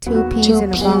Two peas in a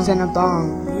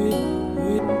bong.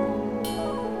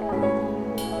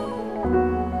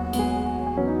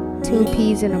 Two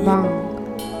peas in a bong.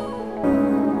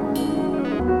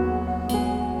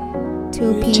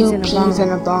 Two peas in a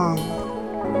bong.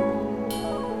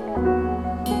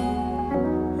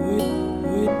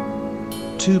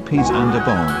 Two peas and a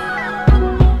bong.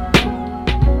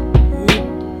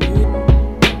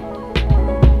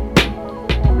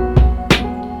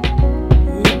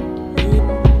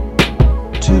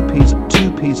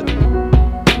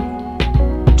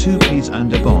 Two peas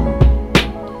and a bong.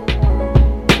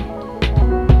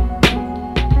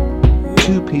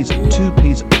 Two peas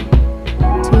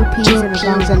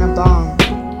in a bong.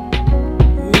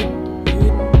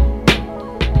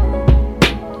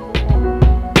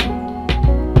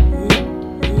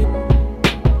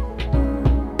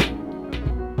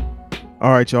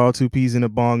 All right, y'all. Two peas in a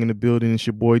bong in the building. It's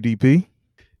your boy DP.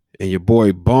 And your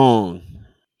boy Bong,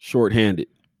 shorthanded.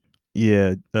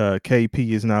 Yeah,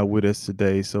 KP is not with us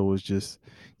today, so it's just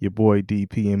your boy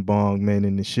DP and Bong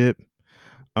manning the ship.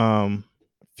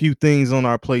 Few things on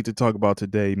our plate to talk about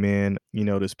today, man. You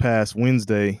know, this past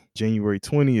Wednesday, January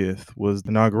 20th, was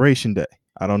Inauguration Day.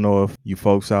 I don't know if you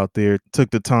folks out there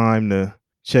took the time to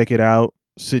check it out,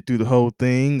 sit through the whole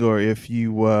thing, or if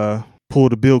you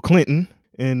pulled a Bill Clinton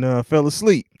and fell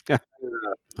asleep.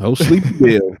 Oh, sleepy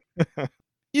Bill.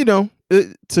 You know,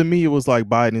 to me, it was like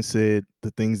Biden said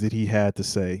the things that he had to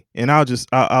say. And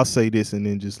I'll say this and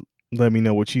then just let me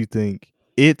know what you think.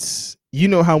 It's, you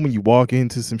know how when you walk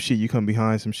into some shit, you come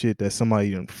behind some shit that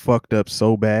somebody done fucked up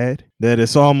so bad that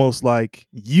it's almost like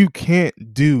you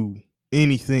can't do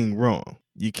anything wrong.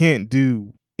 You can't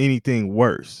do anything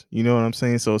worse. You know what I'm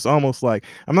saying? So it's almost like,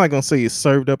 I'm not going to say it's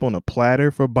served up on a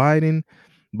platter for Biden,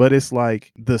 but it's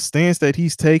like the stance that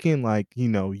he's taking, like, you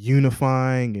know,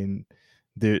 unifying and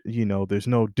there, you know, there's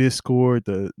no discord.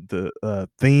 The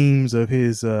themes of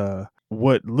his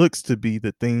what looks to be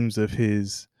the themes of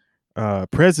his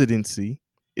presidency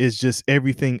is just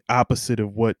everything opposite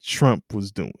of what Trump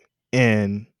was doing,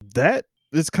 and that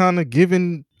is kind of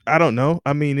given. I don't know.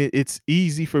 I mean, it's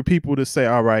easy for people to say,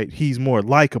 all right, he's more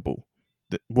likable.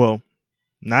 Well,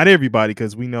 not everybody,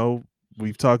 because we know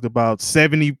we've talked about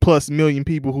 70 plus million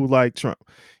people who like Trump.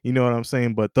 You know what I'm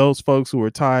saying? But those folks who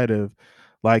are tired of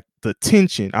like the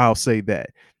tension, I'll say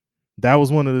that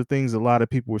was one of the things a lot of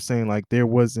people were saying, like there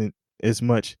wasn't as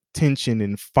much tension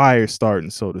and fire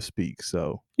starting, so to speak.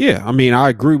 So yeah, I mean, I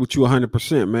agree with you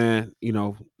 100%, man. You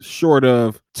know, short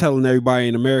of telling everybody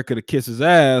in America to kiss his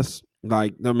ass,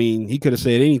 like, I mean, he could have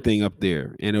said anything up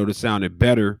there and it would have sounded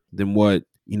better than what,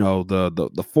 you know,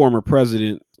 the former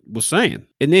president was saying.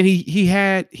 And then he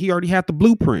already had the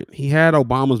blueprint. He had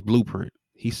Obama's blueprint.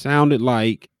 He sounded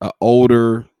like an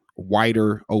older,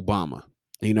 whiter Obama,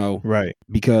 you know, right?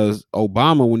 Because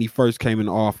Obama, when he first came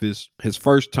into office, his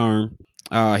first term,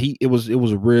 it was a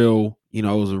real, you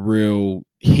know, it was a real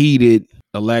heated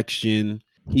election.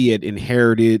 He had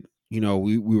inherited, you know,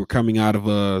 we were coming out of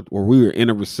we were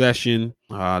in a recession.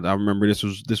 I remember this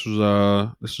was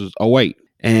 '08,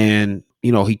 and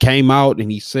you know, he came out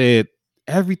and he said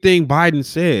everything Biden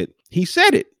said. He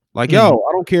said it like, yo,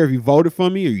 I don't care if you voted for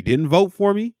me or you didn't vote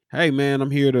for me. Hey, man, I'm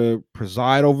here to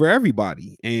preside over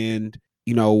everybody. And,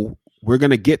 you know, we're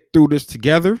going to get through this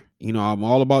together. You know, I'm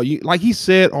all about you. Like he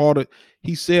said all the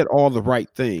right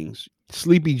things.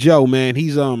 Sleepy Joe, man,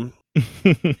 he looked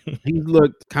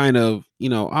kind of, you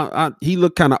know, he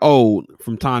looked kind of old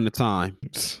from time to time,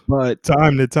 but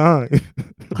time to time.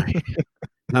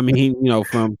 I mean, you know,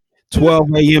 from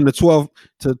 12 a.m. to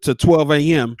 12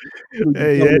 a.m.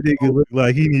 Hey, that nigga look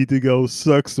like he need to go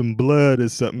suck some blood or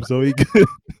something so he could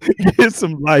get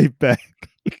some life back.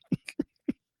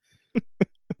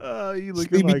 He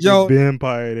looking Sleepy like Joe. a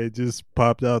vampire that just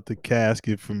popped out the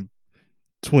casket from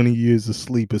 20 years of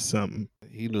sleep or something.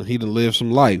 He done lived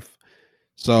some life.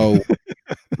 So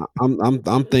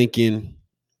I'm thinking,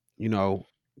 you know,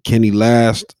 can he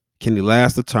last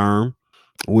the term?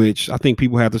 Which I think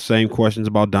people have the same questions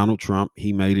about Donald Trump.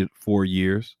 He made it 4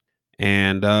 years.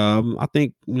 And I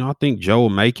think Joe will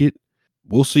make it.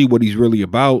 We'll see what he's really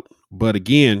about. But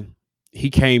again, he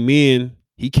came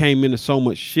into so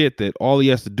much shit that all he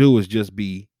has to do is just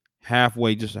be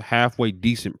just a halfway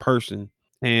decent person.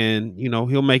 And, you know,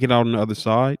 he'll make it out on the other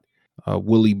side.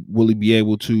 Will he be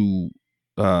able to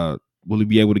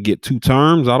get 2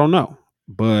 terms? I don't know.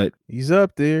 But he's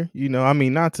up there, you know. I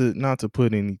mean, not to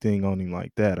put anything on him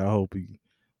like that. I hope he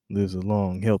lives a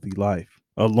long, healthy life,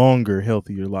 a longer,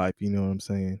 healthier life. You know what I'm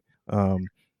saying?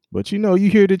 But you know, you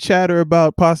hear the chatter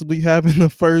about possibly having the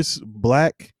first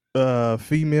black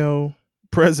female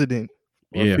president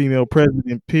or female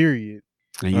president. Period.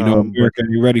 And you know, America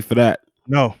ain't ready for that.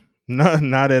 No,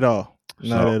 not at all.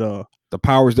 Not So, at all. the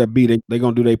powers that be, they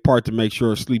gonna do their part to make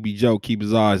sure Sleepy Joe keep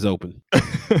his eyes open.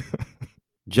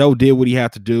 Joe did what he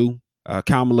had to do.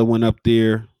 Kamala went up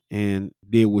there and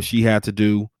did what she had to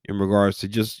do in regards to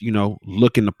just,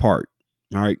 looking the part.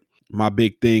 All right. My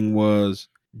big thing was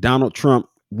Donald Trump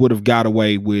would have got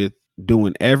away with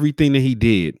doing everything that he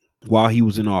did while he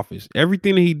was in office.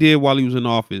 Everything that he did while he was in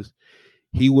office,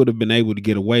 he would have been able to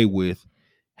get away with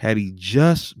had he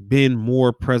just been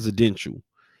more presidential.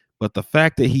 But the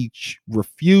fact that he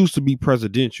refused to be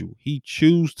presidential, he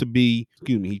chose to be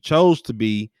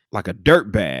like a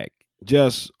dirtbag,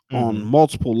 just on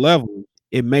multiple levels.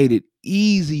 It made it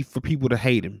easy for people to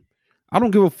hate him. I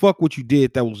don't give a fuck what you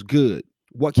did that was good.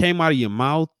 What came out of your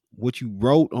mouth, what you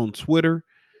wrote on Twitter,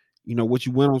 what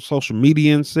you went on social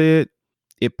media and said,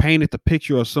 it painted the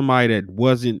picture of somebody that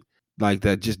wasn't like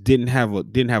that, just didn't have a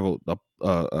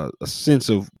sense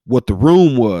of what the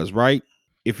room was, right?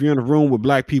 If you're in a room with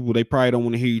black people, they probably don't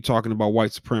want to hear you talking about white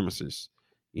supremacists.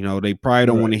 They probably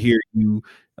don't want to hear you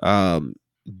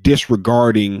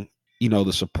disregarding,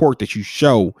 the support that you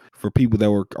show for people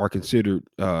that are considered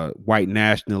white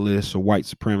nationalists or white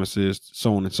supremacists,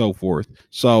 so on and so forth.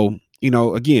 So,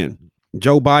 again,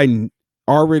 Joe Biden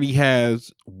already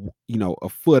has, a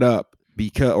foot up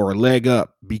or a leg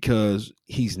up because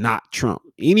he's not Trump.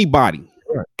 Anybody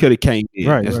could have came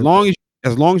in. As long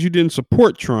as you didn't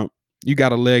support Trump, you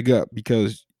got a leg up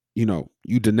because,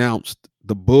 you denounced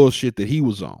the bullshit that he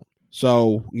was on.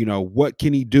 So, what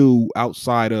can he do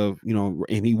outside of,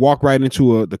 and he walked right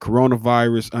into the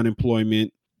coronavirus,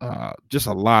 unemployment, just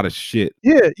a lot of shit.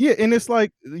 Yeah. And it's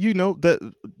like,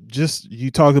 that just you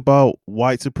talk about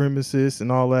white supremacists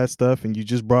and all that stuff, and you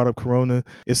just brought up corona.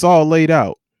 It's all laid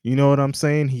out. You know what I'm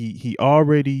saying? He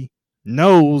already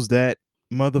knows that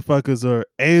motherfuckers are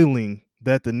ailing,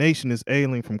 that the nation is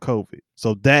ailing from COVID.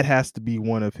 So that has to be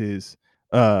one of his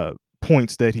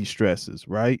points that he stresses,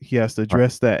 right? He has to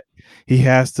address that. He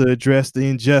has to address the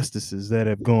injustices that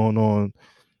have gone on,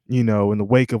 in the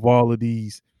wake of all of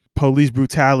these police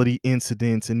brutality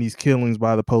incidents and these killings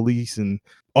by the police and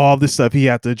all this stuff. He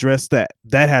had to address that.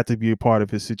 That had to be a part of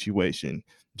his situation.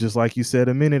 Just like you said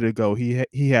a minute ago, he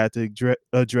had to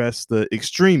address the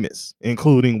extremists,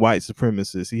 including white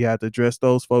supremacists. He had to address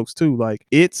those folks too. Like,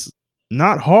 it's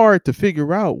not hard to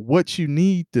figure out what you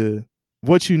need to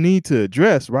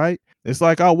address, right? It's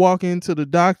like I walk into the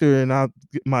doctor and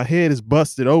my head is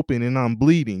busted open and I'm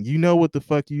bleeding. You know what the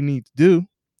fuck you need to do?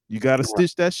 You got to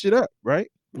stitch that shit up, right?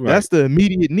 That's the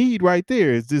immediate need right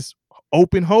there. Is this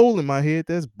open hole in my head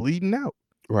that's bleeding out.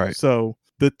 Right. So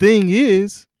the thing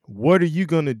is, what are you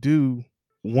going to do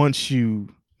once you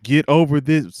get over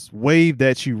this wave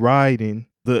that you ride in,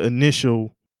 the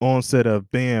initial onset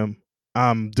of bam,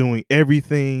 I'm doing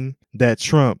everything that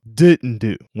Trump didn't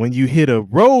do. When you hit a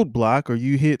roadblock or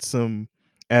you hit some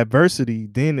adversity,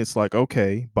 then it's like,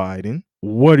 okay, Biden,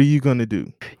 what are you going to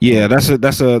do? Yeah, that's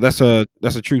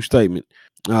a true statement.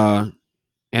 And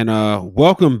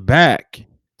welcome back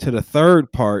to the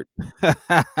third part. Yay!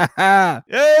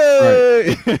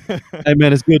 Hey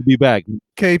man, it's good to be back.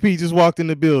 KP just walked in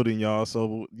the building, y'all.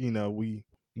 So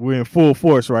we're in full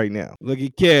force right now. Look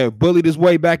at Kev, bullied his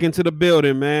way back into the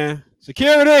building, man.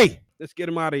 Security, let's get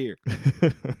him out of here.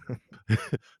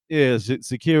 Yeah,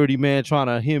 security man trying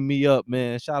to hem me up,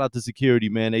 man. Shout out to security,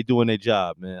 man. They doing their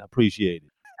job, man. I appreciate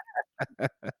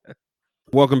it.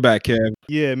 Welcome back, Kev.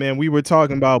 Yeah, man. We were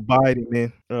talking about Biden,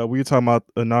 man. We were talking about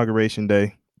Inauguration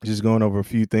Day. Just going over a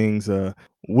few things.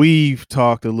 We've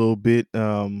talked a little bit.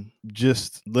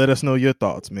 Just let us know your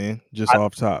thoughts, man. Just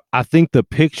off top. I think the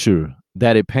picture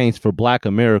that it paints for Black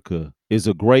America is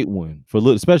a great one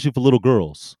especially for little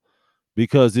girls,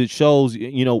 because it shows,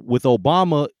 with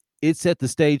Obama, it set the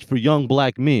stage for young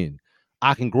Black men.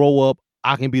 I can grow up.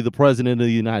 I can be the president of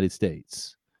the United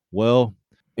States. Well,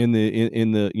 in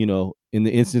the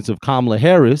instance of Kamala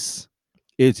Harris,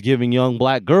 it's giving young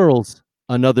Black girls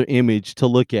another image to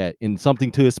look at and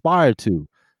something to aspire to.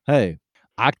 Hey,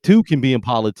 I too can be in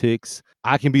politics.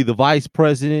 I can be the vice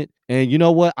president. And you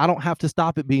know what? I don't have to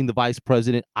stop at being the vice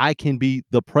president. I can be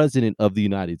the president of the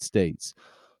United States.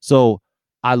 So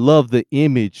I love the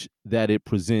image that it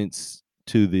presents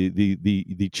to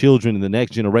the children and the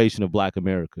next generation of Black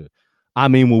America. I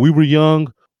mean, when we were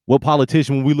young, what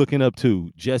politician were we looking up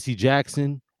to? Jesse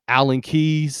Jackson, Alan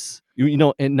Keyes.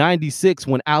 In 96,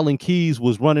 when Alan Keyes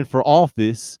was running for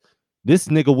office, this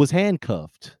nigga was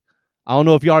handcuffed. I don't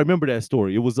know if y'all remember that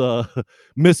story. It was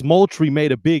Miss Moultrie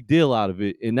made a big deal out of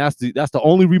it, and that's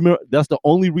the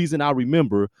only reason I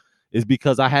remember, is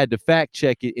because I had to fact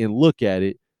check it and look at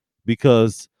it,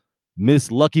 because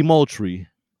Miss Lucky Moultrie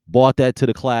brought that to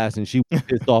the class, and she was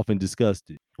pissed off and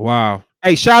disgusted. Wow.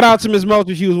 Hey, shout out to Miss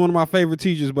Moultrie. She was one of my favorite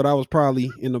teachers, but I was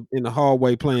probably in the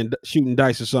hallway shooting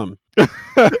dice or something.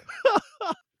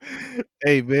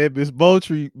 Hey man, Miss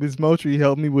Moultrie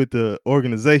helped me with the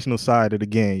organizational side of the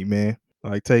game, man.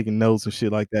 Like taking notes and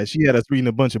shit like that. She had us reading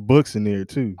a bunch of books in there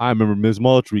too. I remember Miss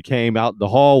Moultrie came out the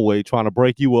hallway trying to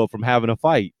break you up from having a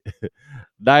fight.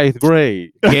 9th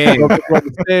grade. Yeah. Up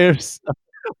the stairs.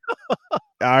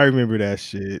 I remember that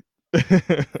shit.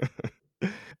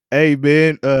 Hey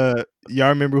man, y'all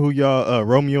remember who y'all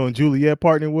Romeo and Juliet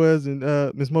partner was in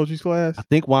Miss Moultrie's class? I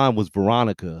think mine was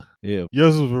Veronica. Yeah,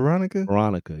 Yours was Veronica?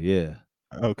 Veronica. Yeah.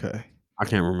 Okay. I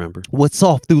can't remember. What's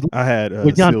off through the I had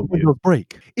when yonder Sylvia. windows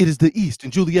break? It is the east,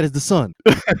 and Juliet is the sun.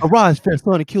 Arise, fair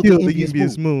sun, and kill Kill the the envious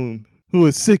envious moon. moon, who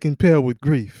is sick and pale with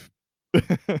grief.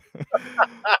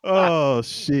 Oh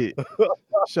shit.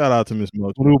 Shout out to Miss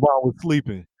Moultrie. When Ubon was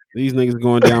sleeping. These niggas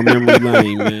going down memory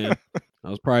lane, man. I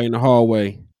was probably in the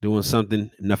hallway doing something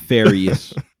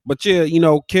nefarious. But yeah, you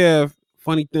know, Kev,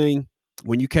 funny thing,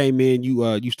 when you came in,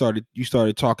 you started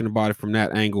talking about it from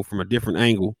that angle, from a different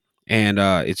angle. And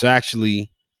it's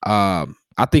actually I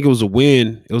think it was a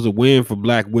win. It was a win for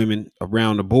Black women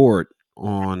around the board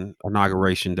on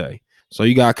Inauguration Day. So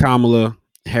you got Kamala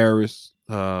Harris,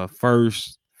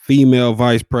 first female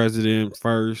vice president,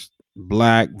 first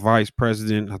Black vice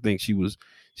president. I think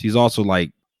she's also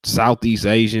like Southeast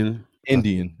Asian.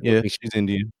 Indian. Yeah, she's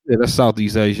Indian. Yeah, that's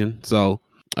Southeast Asian. So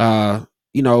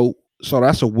you know, so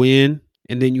that's a win.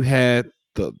 And then you had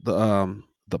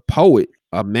the poet,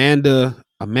 Amanda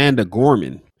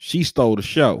Gorman. She stole the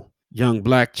show. Young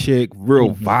Black chick,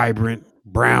 real vibrant,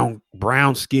 brown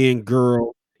skinned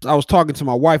girl. I was talking to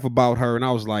my wife about her, and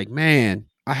I was like, man,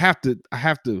 I have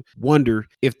to wonder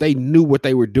if they knew what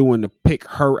they were doing to pick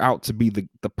her out to be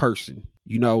the person,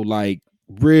 you know, like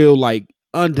real, like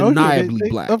undeniably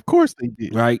Black. Of course they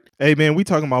did. Right. Hey man, we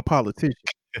talking about politicians.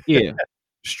 Yeah.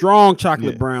 Strong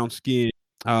chocolate Yeah. brown skin,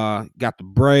 got the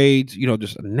braids, you know,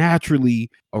 just naturally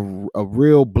a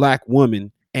real Black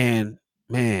woman. And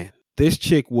man, this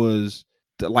chick was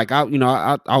like, I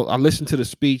listened to the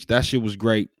speech. That shit was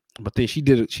great. But then she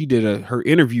did her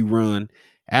interview run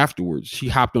afterwards. She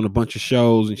hopped on a bunch of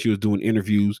shows and she was doing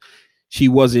interviews. She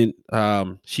wasn't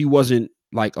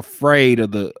like afraid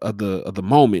of the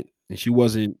moment, and she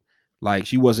wasn't like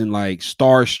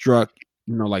starstruck,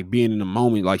 you know, like being in the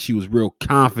moment. Like she was real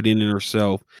confident in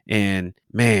herself, and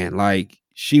man, like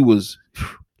she was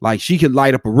like she could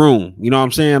light up a room, you know what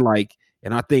I'm saying? Like,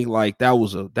 and I think like that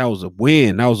was a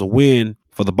win. That was a win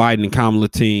for the Biden and Kamala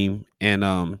team,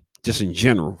 and just in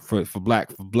general for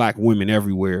black women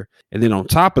everywhere. And then on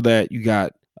top of that, you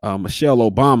got Michelle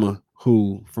Obama,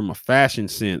 who from a fashion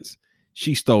sense,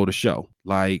 she stole the show.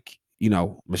 Like, you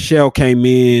know, Michelle came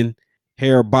in,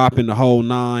 hair bopping the whole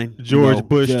nine. George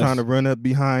Bush trying to run up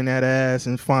behind that ass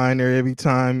and find her every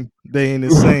time they in the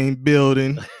same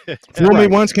building. Fool me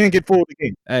once, can't get fooled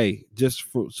again. Hey, just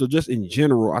in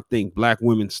general, I think Black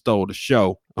women stole the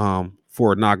show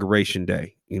for Inauguration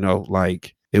Day. You know,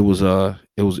 like it was a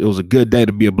good day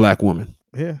to be a Black woman.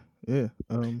 Yeah.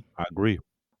 I agree.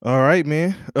 All right,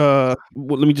 man. Well,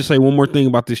 let me just say one more thing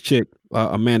about this chick,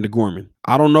 Amanda Gorman.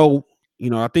 I don't know, you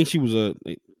know, I think she was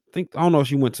I don't know if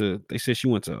she went to, they said she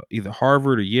went to either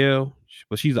Harvard or Yale,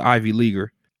 but she's an Ivy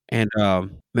Leaguer. And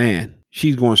man,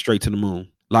 she's going straight to the moon.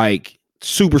 Like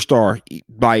superstar.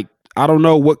 Like, I don't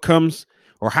know what comes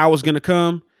or how it's gonna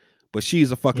come, but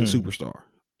she's a fucking superstar.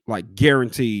 Like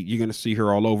guaranteed you're gonna see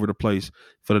her all over the place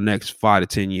for the next 5 to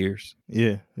 10 years.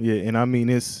 Yeah. And I mean,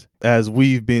 it's as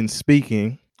we've been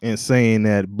speaking and saying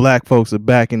that Black folks are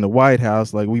back in the White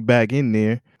House, like we back in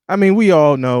there. I mean, we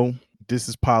all know this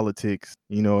is politics,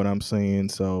 you know what I'm saying?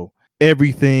 So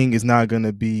everything is not going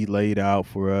to be laid out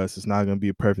for us. It's not going to be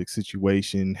a perfect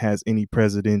situation. Has any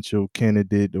presidential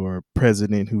candidate or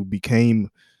president who became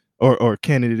or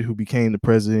candidate who became the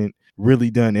president really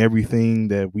done everything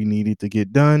that we needed to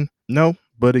get done? No.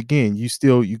 But again,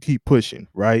 you keep pushing,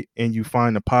 right? And you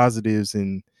find the positives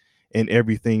in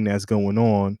everything that's going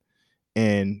on,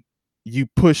 and you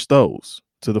push those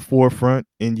to the forefront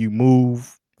and you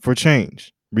move for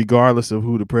change, regardless of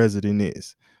who the president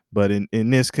is. But in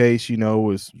this case, you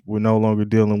know, we're no longer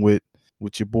dealing with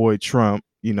your boy Trump,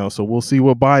 you know, so we'll see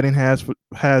what Biden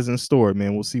has in store,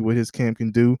 man. We'll see what his camp can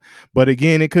do. But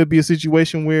again, it could be a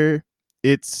situation where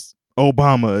it's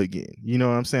Obama again. You know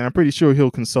what I'm saying? I'm pretty sure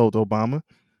he'll consult Obama.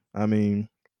 I mean,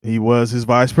 he was his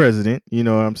vice president, you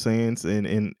know what I'm saying?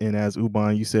 And as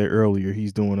Ubon, you said earlier,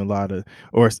 he's doing a lot of,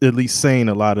 or at least saying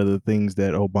a lot of the things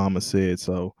that Obama said.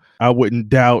 So I wouldn't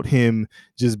doubt him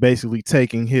just basically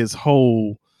taking his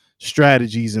whole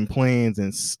strategies and plans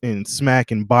and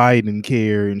smacking Biden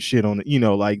care and shit on it,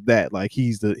 like that. Like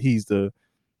he's the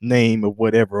name of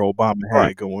whatever Obama had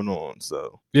Right. going on.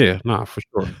 So Yeah, nah, for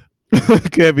sure.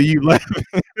 Kevin, you laughing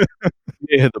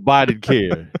Yeah, the Biden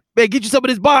care. Man, get you some of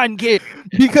this Biden care.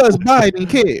 because Biden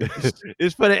cares.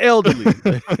 It's for the elderly.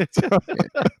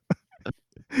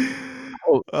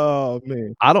 Oh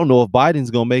man. I don't know if Biden's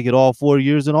gonna make it all 4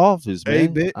 years in office, Hey,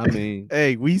 man. I mean,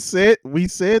 Hey, we said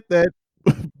that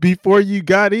before you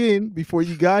got here,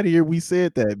 we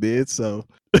said that, man. So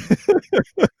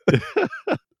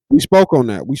We spoke on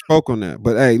that.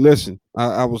 But hey, listen,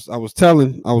 I was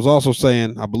also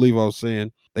saying, I believe I was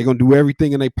saying they're gonna do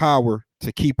everything in their power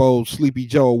to keep old Sleepy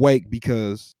Joe awake,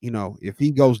 because if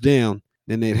he goes down,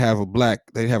 then they'd have a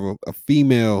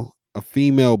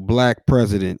female black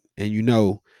president, and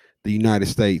the United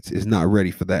States is not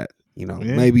ready for that. Yeah.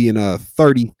 Maybe in a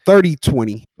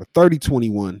 30-20 or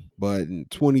 30-21, but in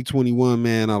 2021,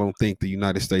 man, I don't think the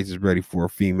United States is ready for a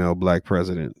female black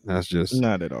president. That's just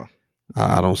not at all.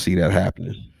 I don't see that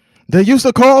happening. They used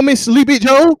to call me Sleepy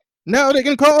Joe. Now they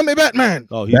can call me Batman.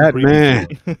 oh, he's Batman.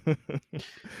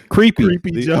 Creepy.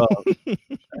 Creepy Joe.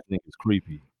 That nigga's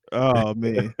creepy. Oh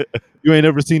man. You ain't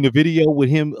ever seen the video with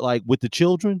him, like with the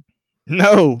children?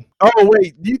 No. Oh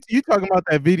wait, you talking about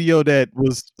that video that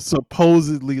was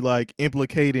supposedly like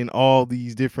implicating all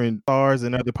these different stars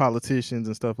and other politicians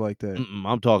and stuff like that?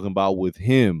 I'm talking about with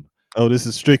him. Oh, this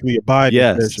is strictly a Biden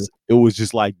Yes, special. it was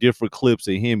just like different clips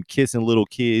of him kissing little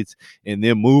kids and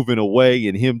them moving away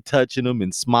and him touching them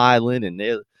and smiling, and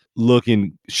they're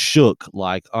looking shook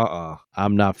like,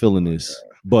 I'm not feeling this.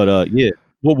 But yeah,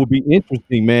 what would be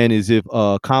interesting, man, is if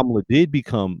Kamala did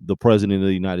become the president of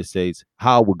the United States,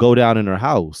 how it would go down in her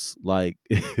house. Like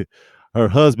her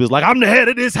husband's like, I'm the head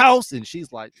of this house, and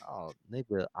she's like, oh,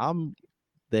 nigga, I'm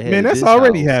the head. Man, of that's this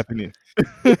already house. happening.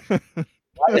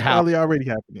 That's probably already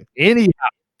happening.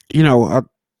 Anyhow,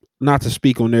 Not to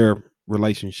speak on their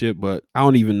relationship, but I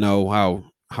don't even know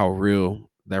how real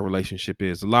that relationship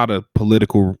is. A lot of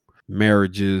political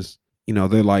marriages,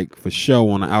 they're like for show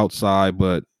on the outside,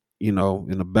 but in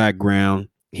the background,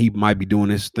 he might be doing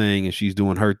his thing and she's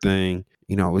doing her thing.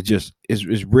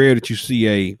 It's rare that you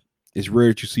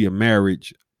see a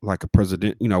marriage like a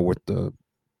president, with the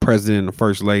president and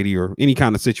first lady, or any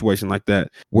kind of situation like that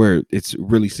where it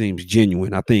really seems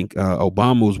genuine. I think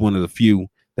Obama was one of the few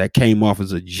that came off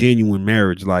as a genuine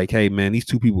marriage. Like, hey man, these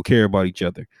two people care about each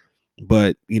other.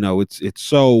 But it's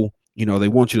so they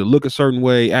want you to look a certain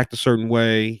way, act a certain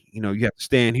way. You have to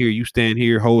stand here, you stand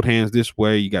here, hold hands this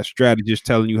way. You got strategists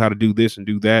telling you how to do this and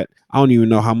do that. I don't even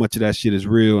know how much of that shit is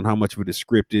real and how much of it is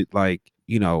scripted. Like,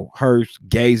 her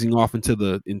gazing off into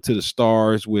the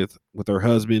stars with her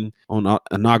husband on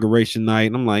inauguration night.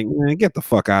 And I'm like, man, get the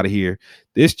fuck out of here.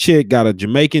 This chick got a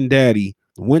Jamaican daddy,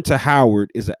 went to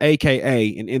Howard, is an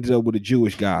AKA, and ended up with a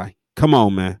Jewish guy. Come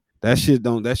on, man. That shit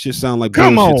sound like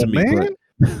bullshit to me. Man.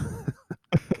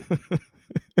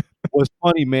 what's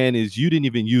funny, man, is you didn't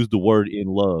even use the word in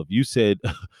love. You said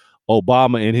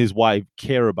Obama and his wife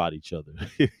care about each other.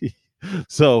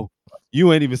 So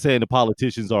you ain't even saying the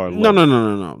politicians are in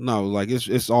love. No. Like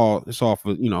it's all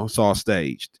for, it's all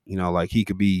staged. Like he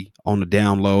could be on the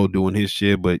down low doing his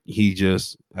shit, but he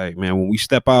just, hey man, when we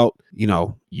step out,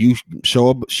 you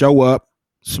show up,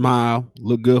 smile,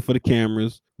 look good for the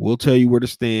cameras. We'll tell you where to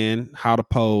stand, how to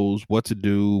pose, what to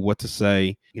do, what to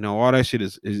say. All that shit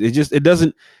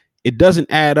it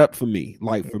doesn't add up for me.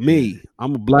 Like for me,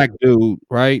 I'm a black dude,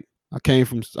 right? I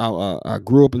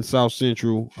grew up in South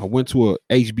Central. I went to a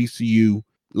HBCU.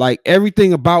 Like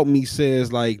everything about me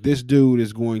says like this dude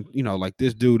is going, like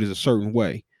this dude is a certain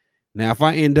way. Now, if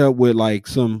I end up with like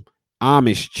some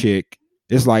Amish chick,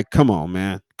 it's like, come on,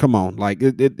 man. Come on. Like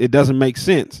it doesn't make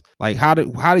sense. Like how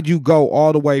did you go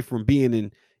all the way from being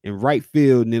in right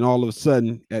field, and then all of a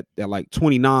sudden at like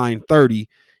 29, 30,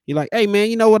 you're like, hey man,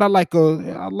 you know what? I like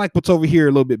what's over here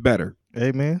a little bit better.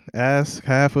 Hey man, ask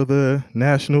half of the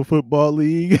National Football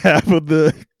League, half of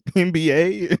the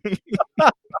NBA.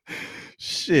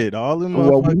 Shit, all them.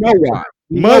 Well, we know why.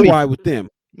 Money. Why with them?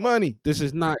 Money. This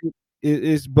is not. It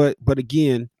is, but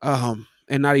again, and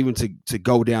not even to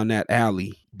go down that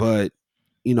alley, but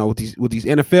with these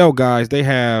NFL guys, they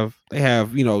have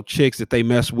chicks that they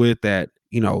mess with that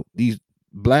these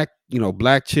black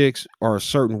chicks are a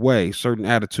certain way, certain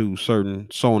attitude, certain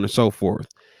so on and so forth.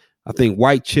 I think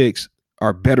white chicks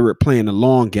are better at playing the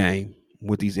long game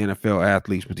with these NFL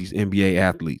athletes, with these NBA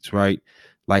athletes, right?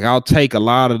 Like I'll take a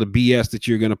lot of the BS that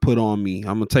you're going to put on me.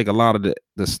 I'm going to take a lot of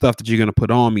the stuff that you're going to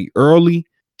put on me early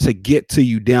to get to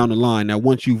you down the line. Now,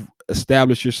 once you've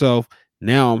established yourself,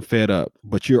 now I'm fed up,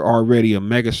 but you're already a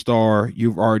mega star.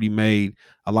 You've already made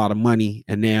a lot of money,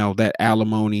 and now that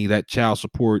alimony, that child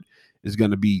support is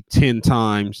going to be 10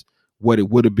 times what it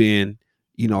would have been,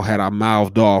 had I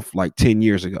mouthed off like 10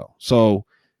 years ago. So,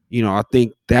 I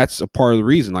think that's a part of the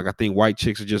reason. Like, I think white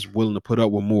chicks are just willing to put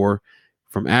up with more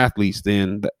from athletes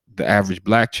than the average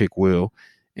black chick will.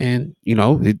 And,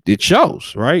 it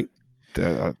shows, right?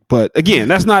 But again,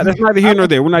 that's neither here nor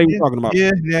there. We're not even talking about.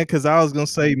 Yeah, because I was gonna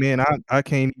say, man, I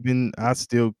can't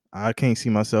see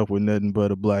myself with nothing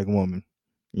but a black woman.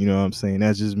 You know what I'm saying?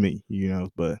 That's just me,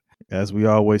 but as we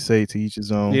always say, to each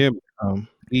his own. Yeah,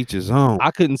 each his own.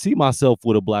 I couldn't see myself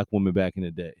with a black woman back in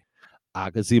the day.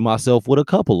 I could see myself with a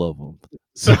couple of them.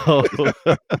 So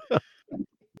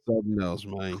something else,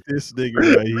 man. This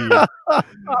nigga right here.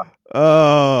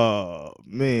 Oh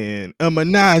man, a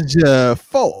menage a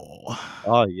four.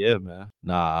 Oh yeah, man.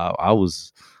 Nah, I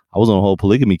was on a whole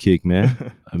polygamy kick,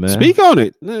 man. Speak on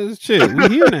it. Shit, we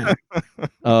here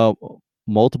now.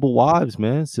 Multiple wives,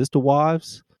 man, sister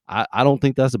wives. I don't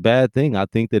think that's a bad thing. I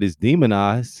think that it's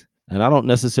demonized, and I don't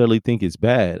necessarily think it's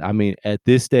bad. I mean, at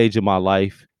this stage of my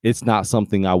life, it's not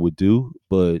something I would do,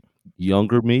 but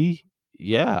younger me,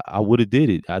 yeah, I would have did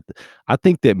it. I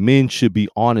think that men should be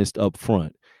honest up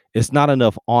front. It's not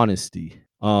enough honesty.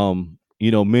 Men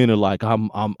are like,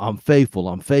 I'm faithful,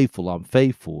 I'm faithful, I'm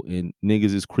faithful, and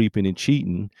niggas is creeping and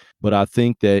cheating. But I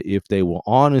think that if they were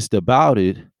honest about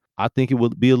it, I think it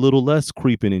would be a little less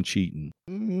creeping and cheating.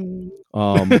 I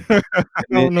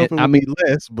don't know if it would be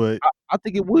less, but I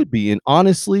think it would be. And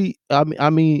honestly, I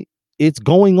mean, it's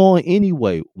going on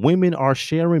anyway. Women are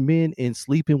sharing men and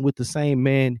sleeping with the same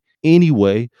man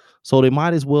anyway, so they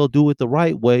might as well do it the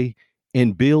right way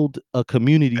and build a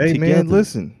community together. Man,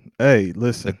 listen. Hey,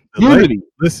 listen. Community.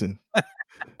 Listen,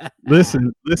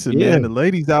 yeah. Man. The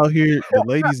ladies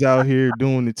out here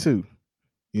doing it too.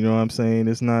 You know what I'm saying?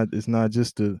 It's not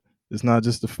just the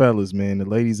fellas, man. The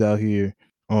ladies out here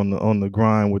on the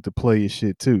grind with the player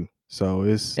shit too. So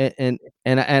it's and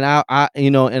I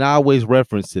and I always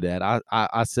reference to that.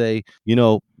 I say,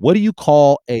 what do you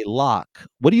call a lock?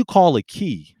 What do you call a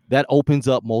key that opens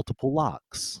up multiple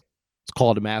locks? It's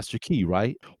called a master key,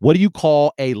 right? What do you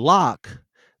call a lock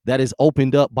that is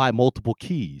opened up by multiple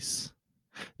keys?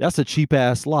 That's a cheap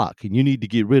ass lock, and you need to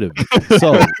get rid of it.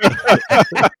 So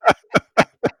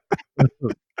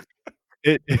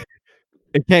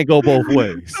it can't go both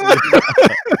ways.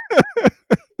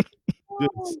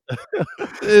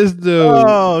 This dude.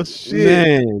 Oh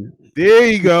shit, man. There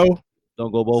you go.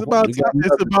 Don't go both ways.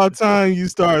 It's about time you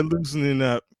start loosening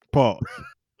up, Paul.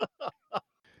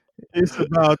 It's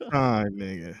about time,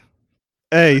 nigga.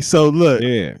 Hey, so look.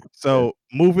 Yeah. So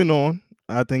moving on.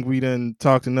 I think we done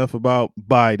talked enough about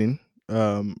Biden.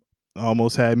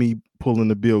 Almost had me pulling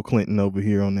the Bill Clinton over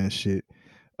here on that shit.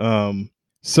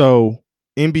 So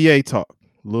NBA talk.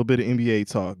 A little bit of NBA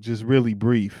talk. Just really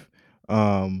brief.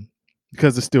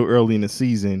 Because it's still early in the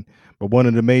season. But one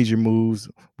of the major moves,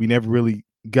 we never really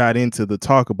got into the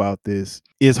talk about this,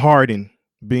 is Harden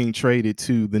being traded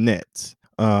to the Nets.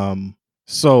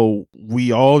 So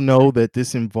we all know that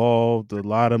this involved a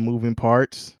lot of moving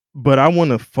parts, but I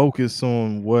want to focus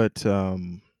on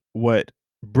what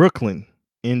Brooklyn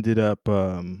ended up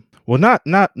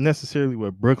not necessarily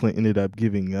what Brooklyn ended up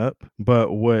giving up,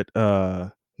 but what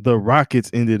the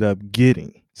Rockets ended up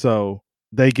getting. So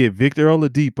they get Victor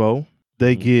Oladipo,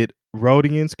 they get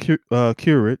Rodions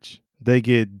Kuric, they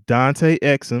get Dante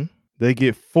Exum, they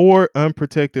get 4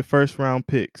 unprotected first round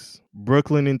picks.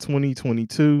 Brooklyn in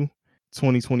 2022,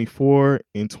 2024,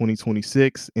 and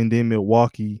 2026, and then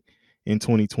Milwaukee in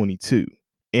 2022.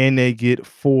 And they get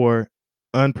 4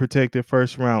 unprotected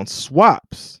first round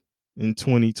swaps in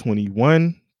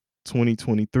 2021,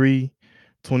 2023,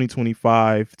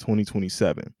 2025,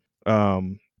 2027.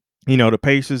 The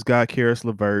Pacers got Karis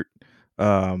LeVert.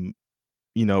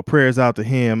 Prayers out to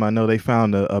him. I know they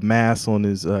found a mass on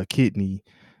his kidney.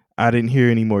 I didn't hear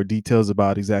any more details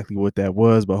about exactly what that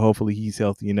was, but hopefully he's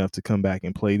healthy enough to come back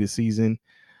and play this season.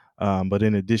 But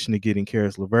in addition to getting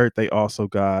Karis LeVert, they also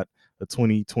got a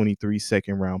 2023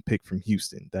 second round pick from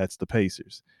Houston. That's the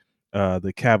Pacers.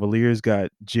 The Cavaliers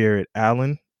got Jared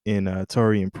Allen and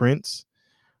Taurean Prince.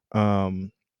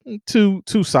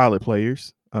 Two solid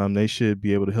players. They should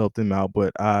be able to help them out,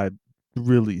 but I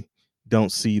really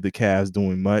don't see the Cavs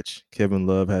doing much. Kevin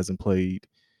Love hasn't played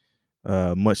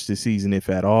much this season, if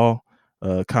at all.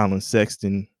 Colin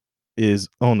Sexton is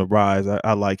on the rise.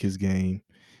 I like his game.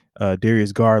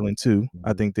 Darius Garland too.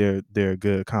 I think they're a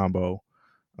good combo.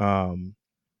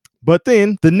 But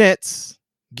then the Nets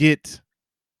get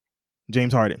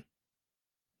James Harden.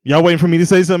 Y'all waiting for me to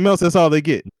say something else? That's all they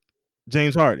get.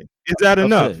 James Harden. Is that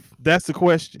enough? That's the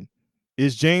question.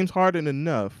 Is James Harden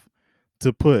enough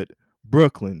to put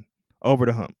Brooklyn over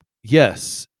the hump?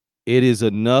 Yes, it is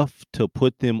enough to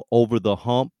put them over the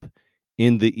hump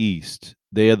in the East.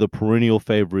 They are the perennial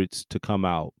favorites to come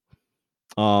out.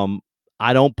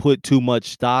 I don't put too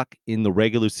much stock in the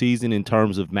regular season in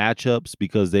terms of matchups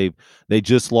because they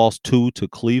just lost 2 to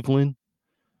Cleveland,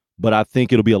 but I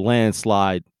think it'll be a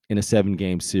landslide in a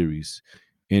 7-game series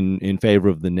in favor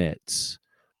of the Nets.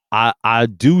 I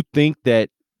do think that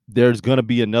there's going to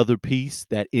be another piece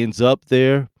that ends up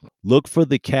there. Look for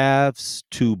the Cavs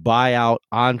to buy out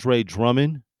Andre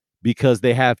Drummond because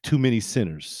they have too many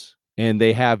centers and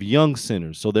they have young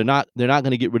centers. So they're not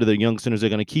going to get rid of their young centers. They're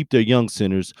going to keep their young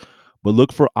centers, but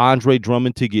look for Andre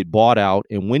Drummond to get bought out.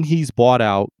 And when he's bought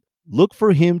out, look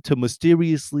for him to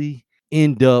mysteriously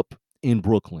end up in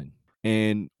Brooklyn.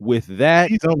 And with that,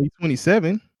 He's only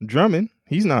 27. Drummond,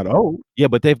 he's not old. yeah,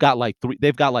 but they've got like 3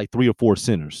 or 4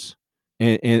 centers.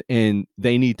 And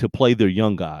they need to play their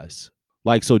young guys.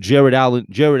 Like so Jared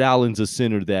Allen's a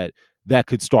center that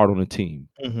could start on a team.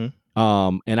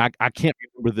 Mm-hmm. And I can't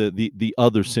remember the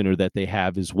other center that they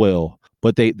have as well,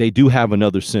 but they do have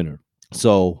another center.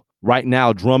 So right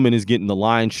now Drummond is getting the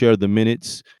lion's share of the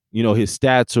minutes. You know, his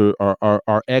stats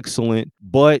are excellent,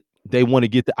 but they want to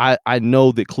get I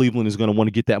know that Cleveland is going to want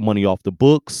to get that money off the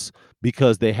books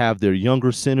because they have their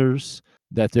younger centers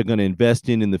that they're going to invest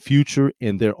in the future,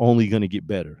 and they're only going to get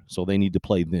better. So they need to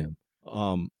play them.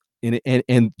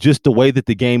 And just the way that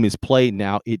the game is played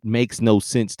now, it makes no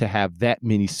sense to have that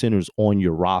many centers on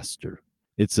your roster.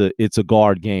 It's a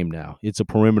guard game now. It's a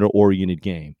perimeter oriented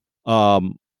game.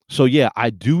 So yeah, I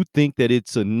do think that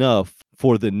it's enough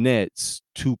for the Nets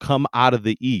to come out of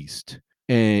the East.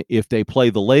 And if they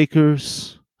play the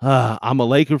Lakers, I'm a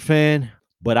Laker fan,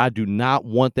 but I do not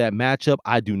want that matchup.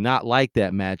 I do not like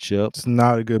that matchup. It's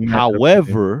not a good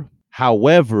matchup.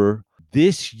 However,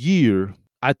 this year,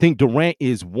 I think Durant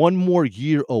is one more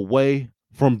year away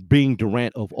from being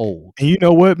Durant of old. And you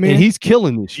know what, man? And he's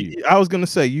killing this year. I was going to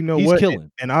say, you know He's what?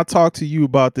 killing. And I talk to you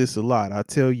about this a lot. I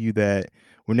tell you that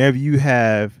whenever you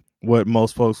have what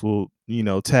most folks will,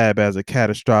 tab as a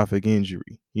catastrophic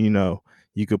injury,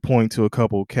 you could point to a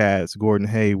couple of cats, Gordon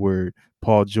Hayward,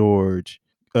 Paul George,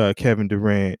 Kevin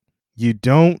Durant. You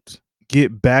don't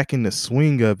get back in the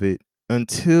swing of it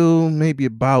until maybe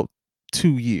about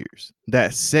 2 years.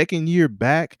 That second year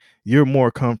back, you're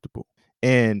more comfortable.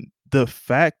 And the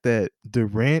fact that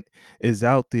Durant is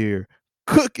out there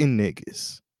cooking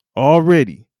niggas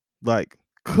already, like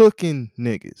cooking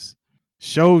niggas,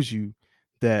 shows you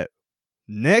that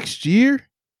next year,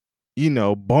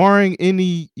 barring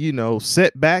any,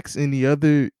 setbacks, any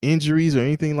other injuries or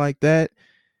anything like that,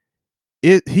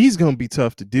 he's going to be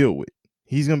tough to deal with.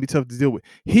 He's the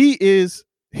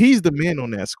man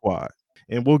on that squad.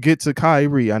 And we'll get to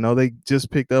Kyrie. I know they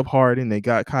just picked up Harden. They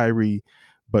got Kyrie,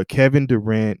 but Kevin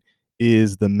Durant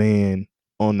is the man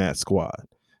on that squad.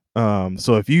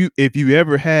 So if you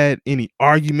ever had any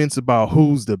arguments about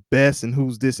who's the best and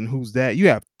who's this and who's that, you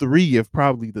have 3 of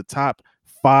probably the top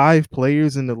 5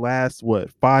 players in the last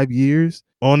 5 years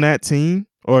on that team,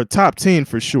 or top 10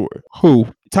 for sure. Who?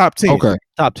 Top 10. Okay.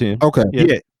 Top 10. Okay.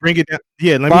 Yeah. Bring it down.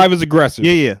 Yeah. 5 is aggressive.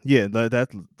 Yeah.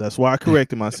 That's why I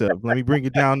corrected myself. Let me bring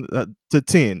it down to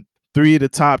 10. 3 of the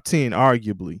top 10,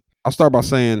 arguably. I'll start by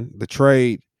saying the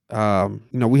trade. We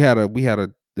had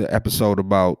the episode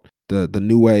about the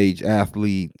new age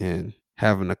athlete and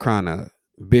having to kind of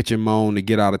bitch and moan to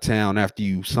get out of town after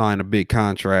you sign a big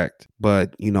contract.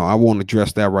 But, I won't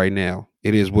address that right now.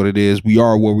 It is what it is. We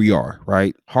are where we are,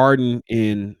 right? Harden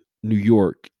in New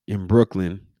York, in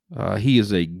Brooklyn, he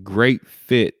is a great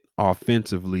fit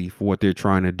offensively for what they're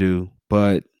trying to do.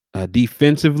 But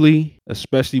defensively,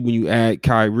 especially when you add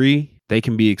Kyrie, they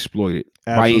can be exploited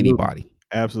by anybody.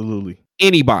 Absolutely.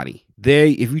 Anybody.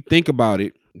 If you think about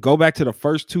it, go back to the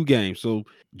first 2 games. So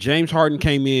James Harden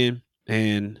came in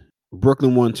and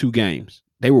Brooklyn won 2 games.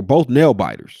 They were both nail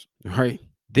biters, right?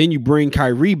 Then you bring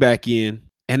Kyrie back in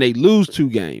and they lose 2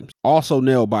 games, also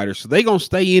nail biters. So they're going to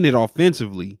stay in it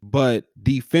offensively, but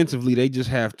defensively, they just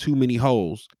have too many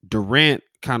holes. Durant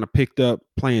kind of picked up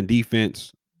playing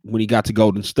defense when he got to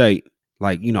Golden State,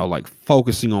 like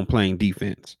focusing on playing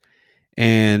defense.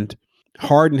 And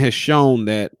Harden has shown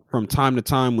that from time to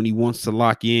time when he wants to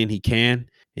lock in, he can,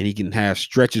 and he can have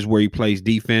stretches where he plays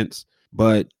defense.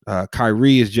 But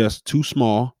Kyrie is just too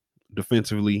small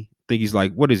defensively. I think he's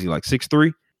like, what is he, like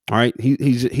 6'3"? All right.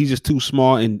 He's just too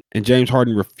small, and James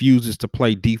Harden refuses to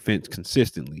play defense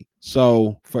consistently.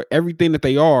 So for everything that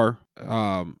they are,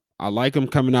 I like them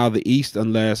coming out of the East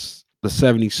unless the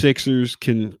 76ers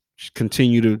can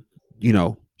continue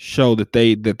to, show that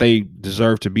they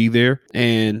deserve to be there.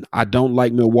 And I don't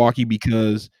like Milwaukee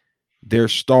because their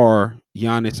star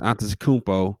Giannis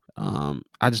Antetokounmpo,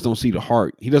 I just don't see the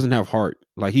heart. He doesn't have heart.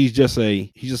 Like he's just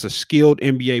a skilled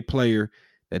NBA player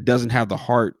that doesn't have the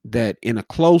heart that in a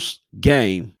close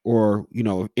game or,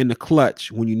 in the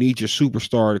clutch when you need your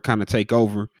superstar to kind of take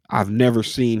over. I've never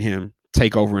seen him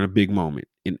take over in a big moment.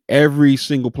 In every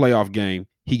single playoff game,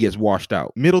 he gets washed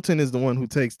out. Middleton is the one who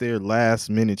takes their last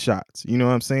minute shots. You know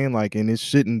what I'm saying? Like, and it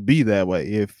shouldn't be that way.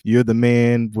 If you're the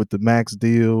man with the max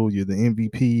deal, you're the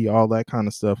MVP, all that kind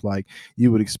of stuff, like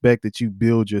you would expect that you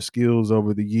build your skills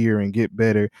over the year and get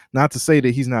better. Not to say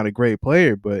that he's not a great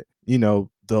player, but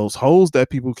those holes that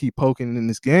people keep poking in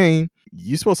this game,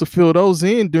 you're supposed to fill those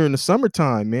in during the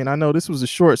summertime, man. I know this was a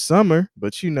short summer,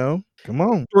 but come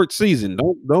on. Short season.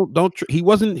 Don't. He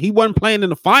wasn't playing in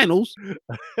the finals.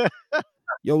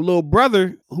 Your little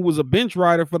brother, who was a bench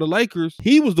rider for the Lakers,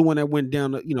 he was the one that went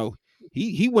down.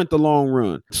 He went the long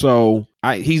run. So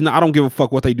I don't give a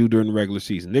fuck what they do during the regular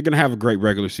season. They're gonna have a great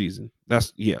regular season.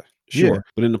 That's sure. Yeah.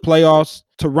 But in the playoffs,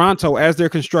 Toronto, as they're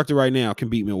constructed right now, can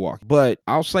beat Milwaukee. But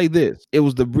I'll say this: it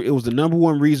was the number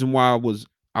one reason why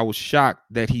I was shocked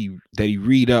that he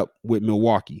read up with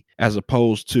Milwaukee as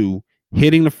opposed to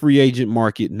hitting the free agent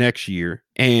market next year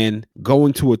and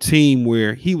going to a team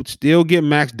where he would still get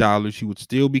max dollars. He would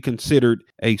still be considered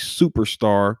a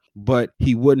superstar, but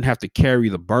he wouldn't have to carry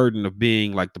the burden of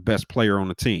being like the best player on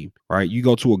the team, right? You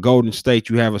go to a Golden State,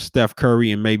 you have a Steph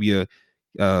Curry and maybe a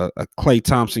Klay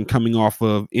Thompson coming off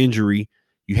of injury.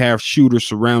 You have shooters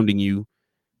surrounding you,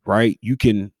 right? You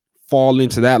can fall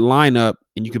into that lineup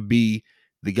and you could be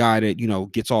the guy that,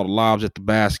 gets all the lobs at the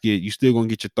basket. You're still going to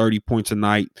get your 30 points a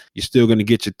night. You're still going to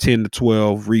get your 10 to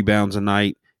 12 rebounds a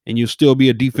night. And you'll still be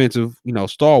a defensive,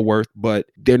 stalwart, but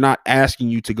they're not asking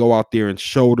you to go out there and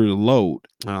shoulder the load.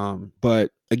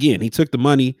 But again, he took the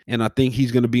money, and I think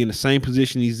he's going to be in the same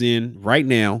position he's in right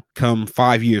now come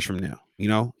 5 years from now.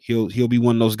 He'll be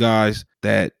one of those guys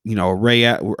that, a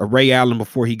Ray Allen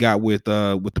before he got with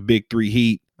the Big Three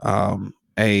Heat. I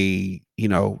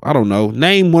don't know,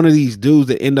 name one of these dudes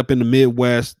that end up in the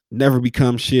Midwest, never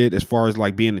become shit as far as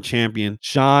like being a champion.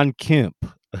 Shawn Kemp.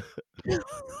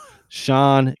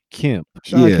 Shawn Kemp.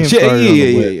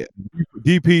 Yeah.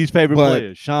 DP's favorite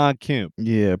player, Shawn Kemp.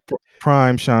 Yeah,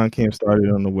 prime Shawn Kemp started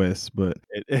on the West. But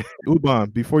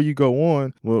Ubon, before you go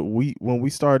on, when we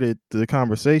started the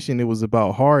conversation, it was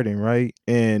about Harden, right?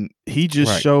 And he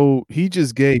just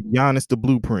gave Giannis the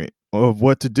blueprint of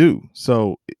what to do.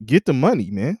 So get the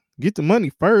money, man. Get the money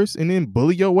first and then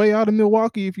bully your way out of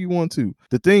Milwaukee if you want to.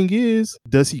 The thing is,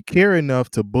 does he care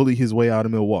enough to bully his way out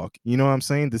of Milwaukee? You know what I'm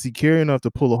saying? Does he care enough to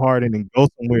pull a Harden and go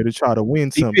somewhere to try to win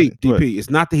something? DP,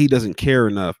 it's not that he doesn't care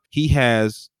enough. He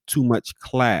has too much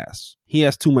class. He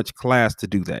has too much class to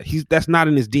do that. That's not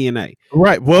in his DNA.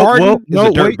 Right. Harden is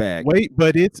a dirtbag. Wait,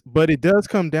 but it does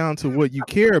come down to what you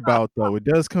care about, though. It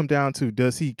does come down to,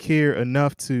 does he care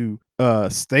enough to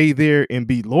stay there and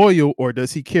be loyal, or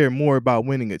does he care more about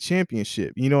winning a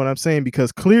championship? You know what I'm saying?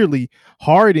 Because clearly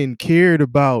Harden cared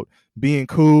about being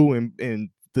cool and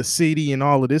the city and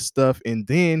all of this stuff, and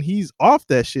then he's off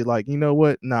that shit. Like, you know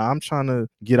what? Nah, I'm trying to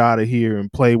get out of here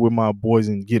and play with my boys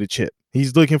and get a chip.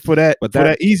 He's looking for that,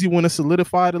 that easy one to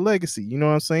solidify the legacy. You know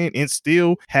what I'm saying? And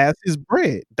still has his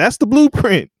bread. That's the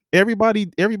blueprint. Everybody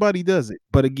does it.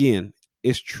 But again,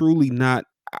 it's truly not.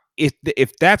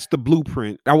 If that's the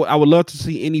blueprint, I would love to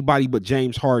see anybody but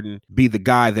James Harden be the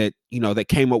guy that that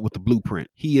came up with the blueprint.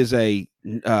 He is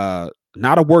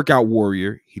not a workout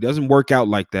warrior. He doesn't work out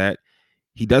like that.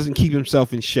 He doesn't keep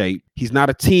himself in shape. He's not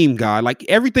a team guy. Like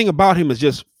everything about him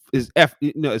is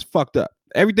fucked up.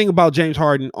 Everything about James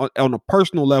Harden on a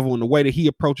personal level and the way that he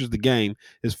approaches the game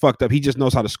is fucked up. He just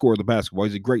knows how to score the basketball.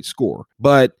 He's a great scorer.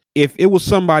 But if it was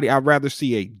somebody, I'd rather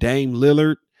see a Dame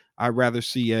Lillard. I'd rather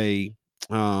see a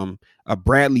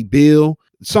Bradley Beal,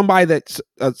 somebody that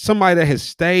has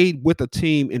stayed with a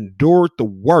team, endured the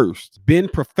worst, been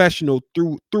professional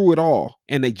through it all,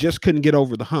 and they just couldn't get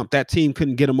over the hump. That team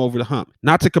couldn't get them over the hump.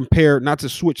 Not to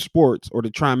switch sports or to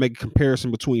try and make a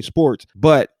comparison between sports,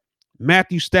 but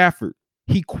Matthew Stafford,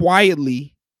 he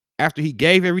quietly, after he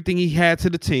gave everything he had to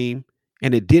the team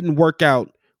and it didn't work out,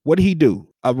 what did he do?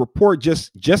 A report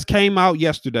just came out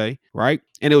yesterday, right?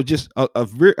 And it was just a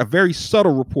very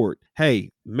subtle report.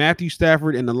 Hey, Matthew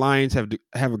Stafford and the Lions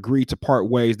have agreed to part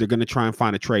ways. They're going to try and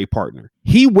find a trade partner.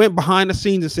 He went behind the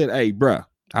scenes and said, hey, bruh,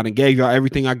 I done gave y'all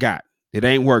everything I got. It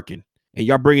ain't working. And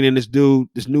y'all bringing in this dude,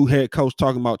 this new head coach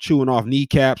talking about chewing off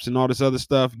kneecaps and all this other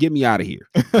stuff. Get me out of here.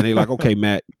 And they're like, okay,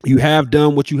 Matt, you have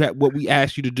done what we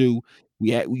asked you to do.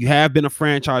 You have been a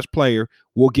franchise player.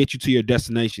 will get you to your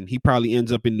destination. He probably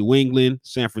ends up in New England,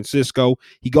 San Francisco.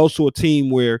 He goes to a team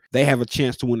where they have a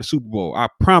chance to win the Super Bowl. I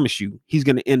promise you, he's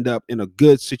going to end up in a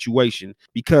good situation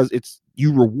because it's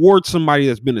you reward somebody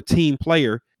that's been a team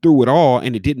player through it all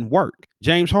and it didn't work.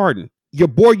 James Harden, your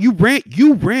boy, you ran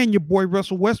your boy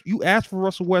Russell Westbrook. You asked for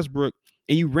Russell Westbrook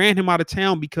and you ran him out of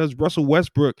town because Russell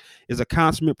Westbrook is a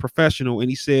consummate professional. And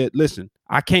he said, listen,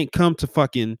 I can't come to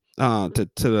fucking to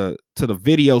the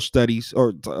video studies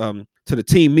or to the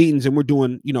team meetings, and we're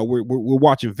doing, we're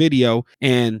watching video,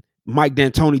 and Mike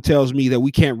D'Antoni tells me that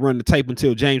we can't run the tape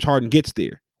until James Harden gets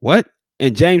there. What?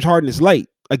 And James Harden is late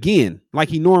again, like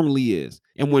he normally is.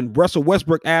 And when Russell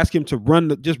Westbrook asked him to run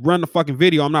the fucking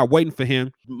video, I'm not waiting for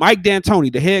him. Mike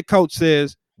D'Antoni, the head coach,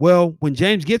 says, well, when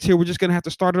James gets here, we're just gonna have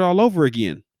to start it all over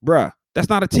again. Bruh, that's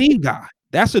not a team guy.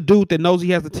 That's a dude that knows he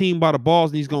has the team by the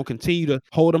balls and he's going to continue to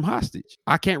hold him hostage.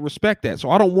 I can't respect that. So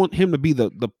I don't want him to be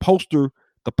the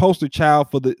poster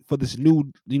child for this new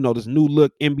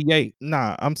look NBA.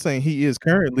 Nah, I'm saying he is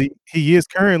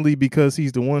currently because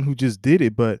he's the one who just did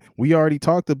it. But we already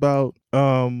talked about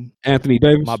Anthony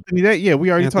Davis.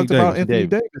 we already talked about Anthony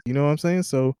Davis. You know what I'm saying?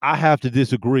 So I have to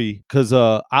disagree because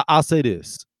I'll say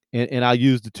this. And I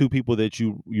use the two people that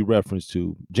you referenced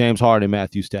to, James Harden and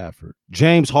Matthew Stafford.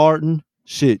 James Harden,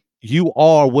 shit, you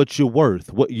are what you're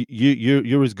worth. What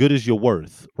you're as good as you're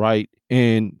worth, right?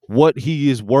 And what he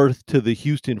is worth to the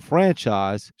Houston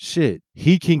franchise, shit,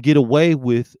 he can get away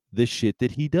with the shit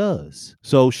that he does.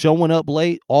 So showing up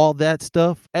late, all that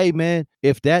stuff. Hey man,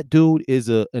 if that dude is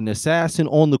an assassin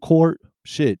on the court,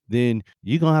 shit, then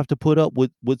you're gonna have to put up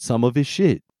with some of his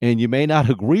shit. And you may not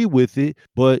agree with it,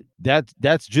 but that's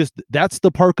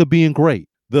the perk of being great.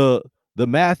 The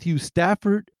Matthew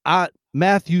Stafford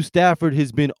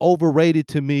has been overrated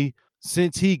to me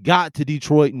since he got to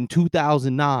Detroit in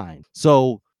 2009.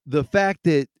 So the fact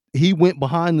that he went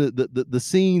behind the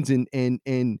scenes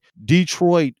and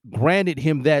Detroit granted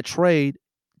him that trade,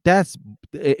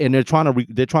 and they're trying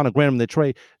to grant him that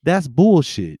trade. That's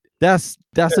bullshit. That's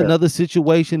another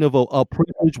situation of a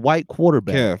privileged white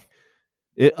quarterback. Kev.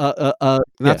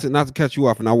 Not to cut you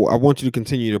off, and I want you to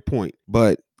continue your point,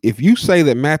 but if you say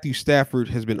that Matthew Stafford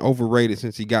has been overrated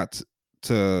since he got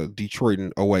to Detroit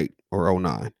in 08 or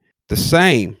 09, the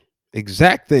same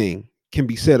exact thing can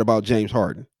be said about James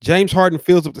Harden. James Harden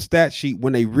fills up the stat sheet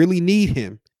when they really need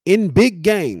him in big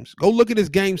games. Go look at his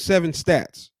Game 7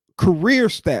 stats, career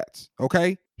stats,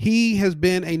 okay? He has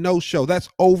been a no-show. That's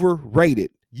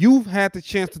overrated. You've had the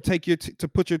chance to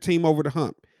put your team over the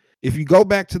hump. If you go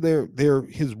back to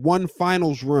his one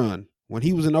finals run when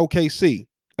he was in OKC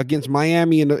against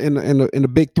Miami in the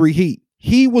Big Three Heat,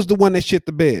 he was the one that shit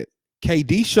the bed.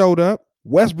 KD showed up,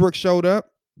 Westbrook showed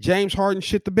up, James Harden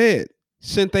shit the bed,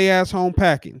 sent their ass home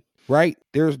packing. Right?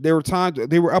 There were times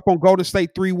they were up on Golden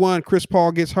State 3-1. Chris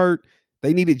Paul gets hurt.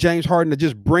 They needed James Harden to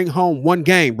just bring home one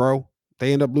game, bro.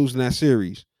 They end up losing that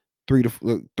series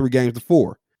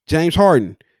 3-4. James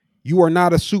Harden, you are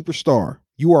not a superstar.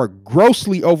 You are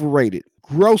grossly overrated.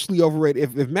 Grossly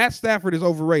overrated. If Matt Stafford is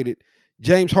overrated,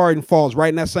 James Harden falls right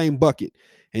in that same bucket.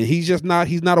 And he's not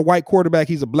a white quarterback.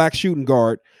 He's a black shooting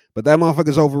guard. But that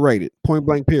motherfucker's overrated. Point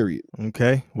blank, period.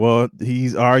 Okay. Well,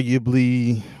 he's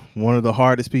arguably one of the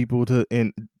hardest people to,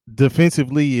 and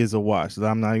defensively is a watch.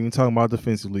 I'm not even talking about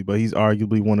defensively, but he's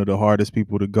arguably one of the hardest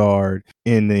people to guard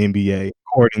in the NBA,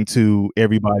 according to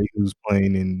everybody who's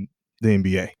playing in the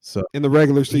NBA. So in the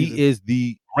regular season, he is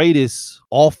the greatest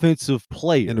offensive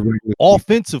player. In the regular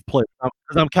offensive player.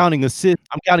 Because I'm counting assists.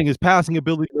 I'm counting his passing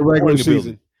ability. In the regular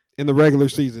season. In the regular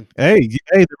season. Hey,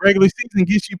 the regular season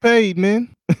gets you paid,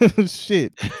 man.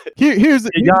 Shit. Here's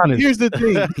the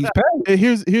thing. He's paid.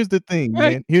 Here's the thing,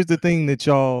 man. Here's the thing that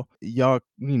y'all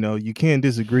you can't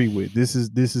disagree with. This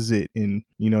is it. And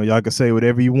y'all can say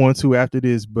whatever you want to after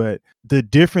this, but the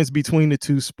difference between the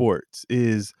two sports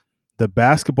is the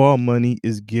basketball money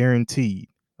is guaranteed.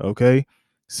 Okay?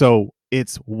 So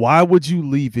it's why would you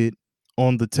leave it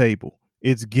on the table?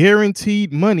 It's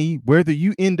guaranteed money, whether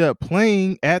you end up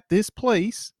playing at this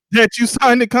place that you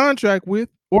signed a contract with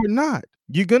or not.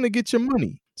 You're going to get your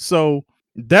money. So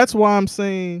that's why I'm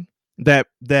saying that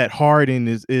Harden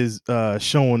is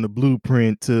showing the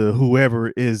blueprint to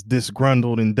whoever is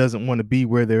disgruntled and doesn't want to be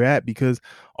where they're at, because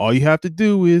all you have to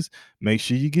do is make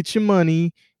sure you get your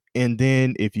money. And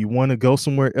then if you want to go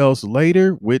somewhere else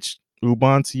later, which,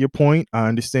 Ruban, to your point, I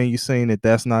understand you saying that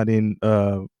that's not in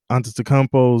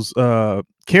Antetokounmpo's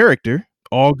character,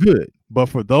 all good. But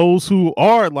for those who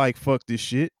are like, fuck this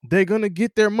shit, they're gonna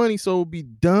get their money. So it'd be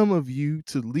dumb of you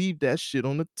to leave that shit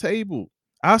on the table.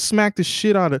 I smack the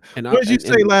shit out of. And What did you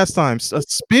say last time?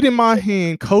 Spit in my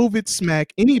hand, COVID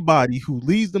smack anybody who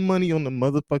leaves the money on the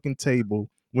motherfucking table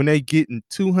when they getting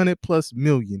 200 plus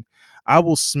million. I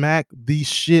will smack the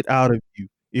shit out of you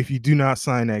if you do not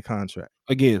sign that contract.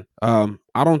 again,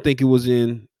 I don't think it was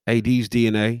in AD's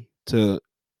DNA to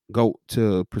go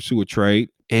to pursue a trade,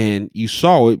 and you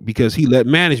saw it because he let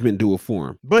management do it for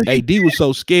him. But he AD was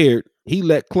so scared, he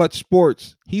let Clutch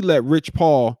Sports, he let Rich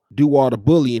Paul do all the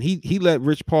bullying. He let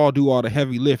Rich Paul do all the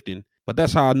heavy lifting. But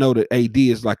that's how I know that AD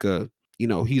is like a, you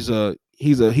know, he's a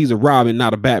Robin,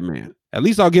 not a Batman. At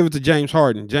least I'll give it to James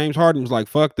Harden. James Harden was like,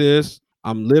 fuck this.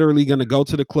 I'm literally gonna go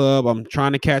to the club. I'm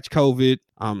trying to catch COVID.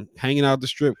 I'm hanging out at the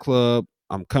strip club.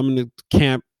 I'm coming to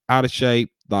camp out of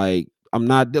shape. Like, I'm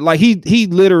not like he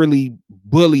literally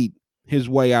bullied his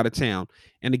way out of town.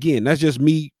 And again, that's just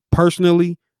me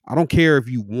personally. I don't care if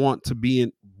you want to be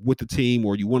in with the team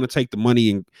or you want to take the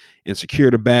money and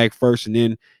secure the bag first and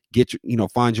then get your,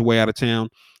 find your way out of town.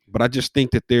 But I just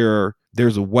think that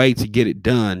there's a way to get it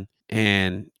done.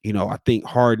 And, I think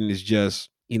Harden is just,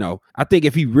 I think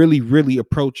if he really, really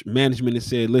approached management and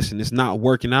said, listen, it's not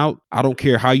working out. I don't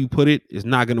care how you put it. It's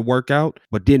not going to work out.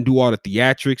 But didn't do all the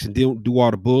theatrics and didn't do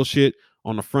all the bullshit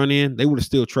on the front end, they would have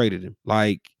still traded him.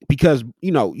 Like, because,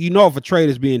 if a trade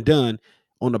is being done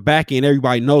on the back end,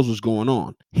 everybody knows what's going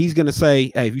on. He's going to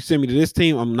say, hey, if you send me to this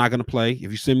team, I'm not going to play.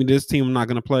 If you send me to this team, I'm not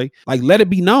going to play. Like, let it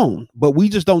be known. But we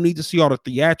just don't need to see all the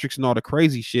theatrics and all the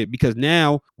crazy shit, because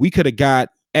now we could have got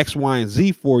X, Y, and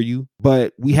Z for you,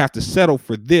 but we have to settle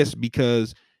for this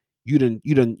because you didn't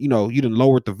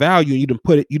lowered the value, and you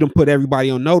didn't put everybody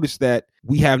on notice that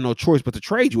we have no choice but to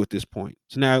trade you at this point.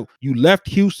 So now you left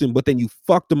Houston, but then you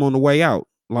fucked them on the way out.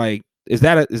 Like, is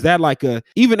that like a,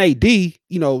 even AD,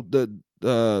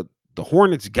 the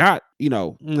Hornets got,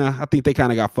 I think they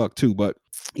kind of got fucked too, but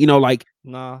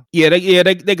Nah.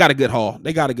 they got a good haul.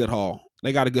 They got a good haul.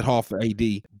 They got a good haul for AD,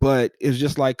 but it's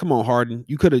just like, come on, Harden,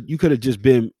 you could have just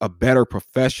been a better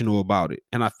professional about it,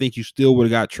 and I think you still would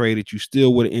have got traded. You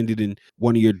still would have ended in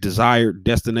one of your desired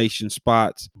destination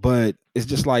spots. But it's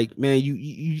just like, man,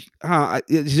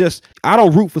 it's just, I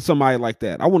don't root for somebody like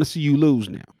that. I want to see you lose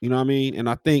now. You know what I mean? And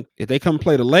I think if they come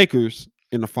play the Lakers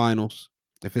in the finals,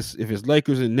 if it's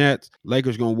Lakers and Nets,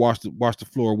 Lakers gonna wash the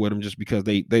floor with them just because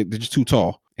they're just too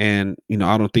tall. And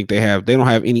I don't think they don't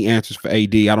have any answers for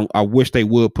AD. I wish they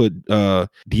would put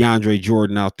DeAndre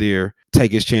Jordan out there,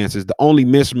 take his chances. The only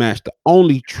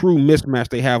true mismatch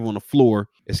they have on the floor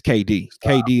is KD.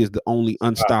 KD is the only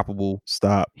unstoppable.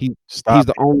 Stop. He's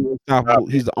the only unstoppable.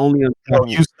 He's the only unstoppable.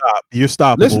 No, you stop. You're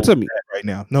stoppable. Listen to me right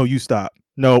now. No, you stop.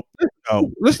 No.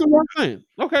 Listen to what I'm saying.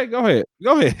 Okay, go ahead.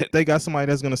 They got somebody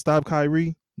that's going to stop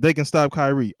Kyrie. They can stop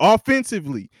Kyrie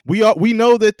offensively. We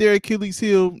know that their Achilles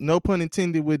heel, no pun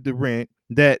intended, with Durant,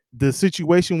 that the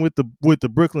situation with the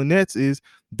Brooklyn Nets is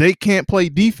they can't play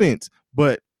defense.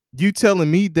 But you telling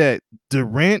me that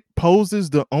Durant poses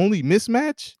the only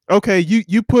mismatch? Okay,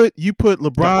 you put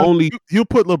LeBron. You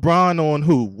put LeBron on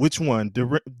who? Which one?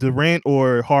 Durant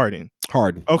or Harden?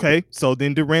 Harden. Okay, so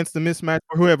then Durant's the mismatch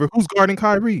for whoever. Who's guarding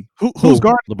Kyrie? Who's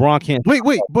guarding? LeBron can't.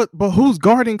 Wait, but who's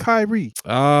guarding Kyrie?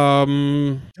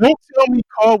 Don't tell me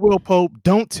Caldwell Pope.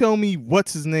 Don't tell me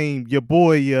what's his name. Your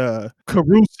boy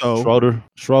Caruso.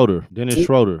 Schroeder. Dennis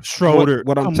Schroeder.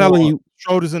 What I'm telling you,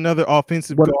 Schroeder's another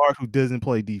offensive guard who doesn't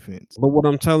play defense. But what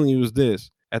I'm telling you is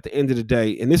this: at the end of the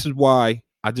day, and this is why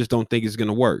I just don't think it's going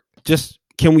to work. Just,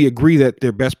 can we agree that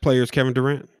their best player is Kevin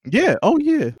Durant? Yeah. Oh,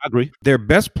 yeah. I agree. Their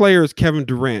best player is Kevin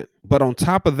Durant. But on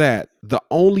top of that, the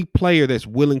only player that's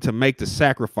willing to make the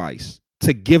sacrifice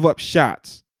to give up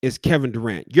shots is Kevin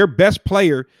Durant. Your best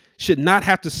player should not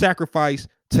have to sacrifice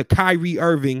to Kyrie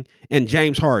Irving and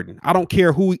James Harden. I don't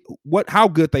care how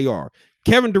good they are.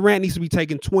 Kevin Durant needs to be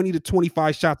taking 20 to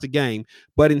 25 shots a game.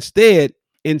 But instead,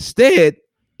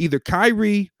 either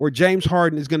Kyrie or James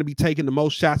Harden is going to be taking the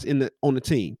most shots on the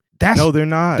team. No, they're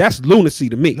not. That's lunacy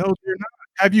to me. No, they're not.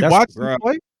 Have you watched them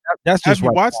play? That's just Have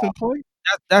you watched them play?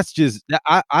 That's just.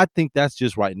 I think that's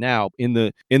just right now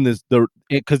because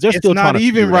they're still not trying to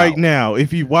even figure it right out. now.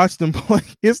 If you watch them play,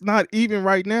 it's not even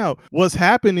right now. What's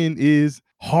happening is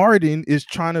Harden is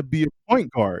trying to be a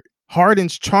point guard.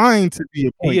 Harden's trying to be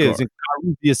a point He guard. is, and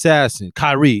Kyrie the assassin.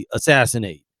 Kyrie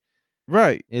assassinate.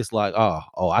 Right. It's like,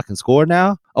 oh, I can score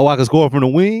now. Oh, I can score from the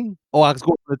wing. Oh, I can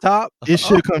score from the top. It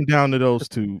should come down to those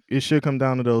two.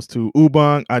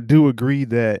 Ubang, I do agree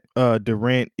that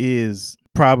Durant is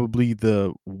probably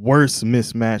the worst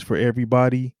mismatch for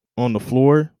everybody on the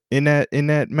floor in that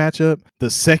matchup. The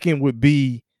second would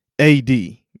be AD.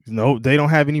 No, they don't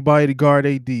have anybody to guard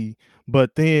AD.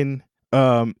 But then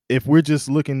If we're just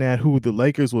looking at who the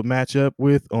Lakers would match up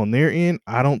with on their end,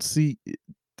 I don't see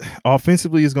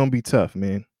offensively it's gonna be tough,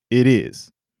 man. It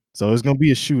is. So it's gonna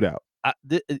be a shootout.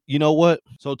 You know what?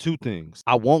 So two things.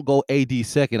 I won't go AD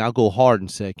second. I'll go Harden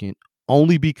second,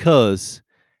 only because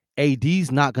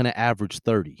AD's not going to average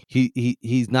 30.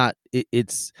 He's not.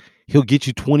 He'll get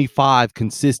you 25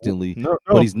 consistently,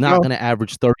 but he's not going to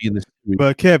average 30 in this series.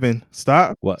 But Kevin,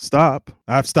 stop. What? Stop.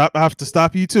 I have to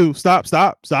stop you too.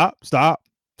 Stop.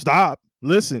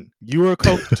 Listen, you were a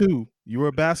coach too. You were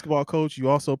a basketball coach. You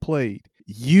also played.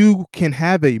 You can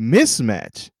have a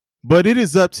mismatch, but it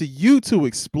is up to you to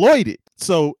exploit it.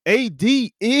 So AD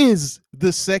is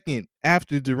the second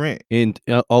after Durant.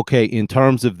 Okay, in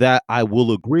terms of that, I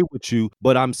will agree with you,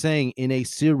 but I'm saying in a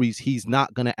series, he's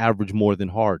not going to average more than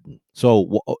Harden.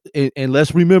 So, and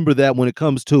let's remember that when it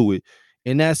comes to it,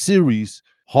 in that series,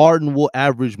 Harden will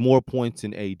average more points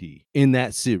than AD in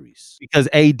that series because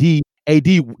AD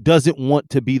doesn't want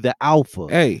to be the alpha.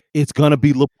 Hey, it's gonna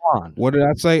be LeBron. What did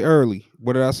I say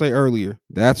earlier?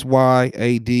 That's why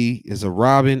AD is a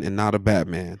Robin and not a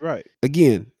Batman. Right.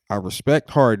 Again, I respect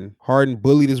Harden. Harden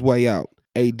bullied his way out.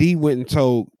 AD went and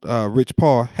told Rich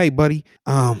Paul, "Hey, buddy,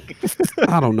 I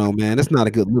don't know, man. It's not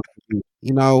a good look for you.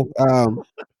 You know, I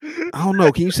don't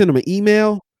know. Can you send him an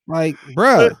email?" Like,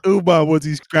 bruh. Uba, was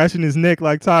he scratching his neck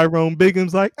like Tyrone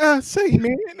Biggums? Like, say,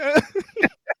 man.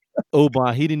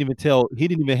 Oban, he didn't even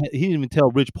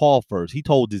tell Rich Paul first. He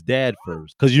told his dad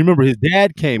first, because you remember his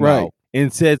dad came out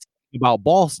and said something about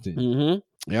Boston.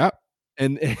 Mm-hmm. Yeah,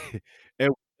 and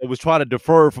it was trying to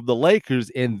defer from the Lakers,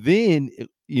 and then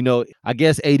I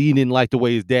guess AD didn't like the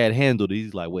way his dad handled it.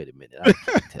 He's like, wait a minute, I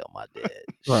can't tell my dad.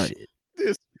 Right. Shit.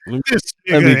 This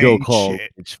Let me go call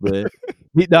Rich, man.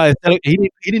 He didn't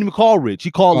even call Rich.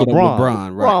 He called LeBron.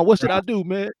 LeBron, right. LeBron, what should I do,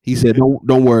 man? He said,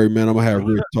 "Don't worry, man. I'm gonna have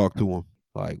Rich talk to him."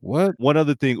 Like, what? One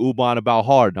other thing, Uban, about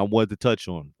Harden, I wanted to touch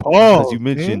on. Oh, because you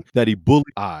mentioned that he bullied.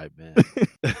 All right, man.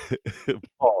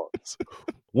 Pause.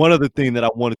 One other thing that I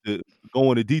wanted to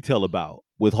go into detail about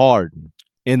with Harden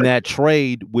in that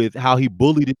trade with how he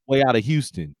bullied his way out of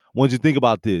Houston. I want you to think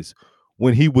about this.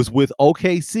 When he was with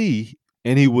OKC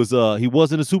and he wasn't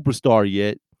a superstar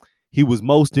yet, he was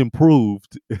most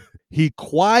improved. He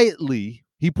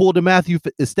pulled a Matthew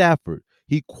Stafford.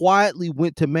 He quietly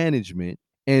went to management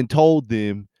and told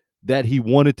them that he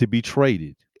wanted to be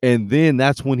traded. And then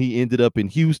that's when he ended up in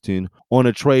Houston on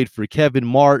a trade for Kevin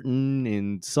Martin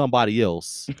and somebody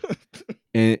else.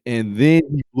 and then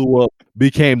he blew up,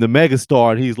 became the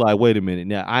megastar, and he's like, wait a minute,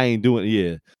 now I ain't doing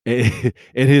it. Yeah.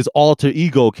 And his alter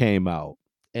ego came out.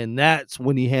 And that's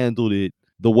when he handled it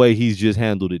the way he's just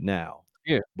handled it now.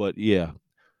 Yeah. But yeah.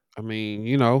 I mean,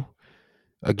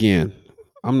 again,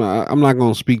 I'm not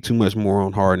gonna speak too much more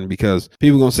on Harden because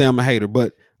people gonna say I'm a hater,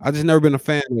 but I just never been a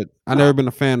fan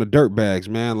of dirt bags,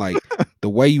 man. Like the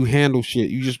way you handle shit,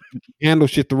 you just handle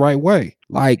shit the right way.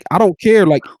 Like I don't care.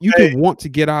 Like you can want to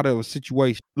get out of a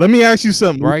situation. Let me ask you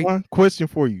something, right? One question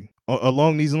for you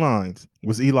along these lines.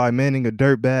 Was Eli Manning a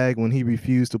dirt bag when he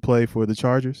refused to play for the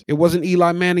Chargers? It wasn't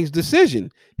Eli Manning's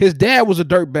decision. His dad was a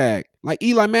dirt bag. Like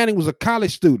Eli Manning was a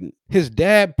college student. His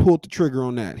dad pulled the trigger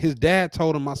on that. His dad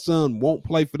told him, my son won't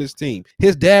play for this team.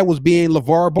 His dad was being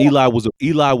LeVar Ball. Eli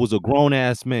was a grown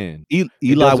ass man.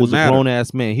 Eli was a grown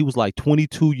ass man. He was like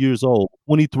 22 years old,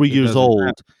 23 years old.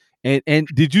 Matter. And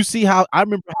did you see how I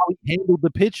remember how he handled the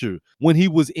picture when he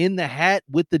was in the hat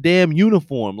with the damn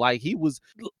uniform? Like he was,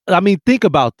 I mean, think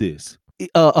about this.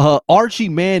 Archie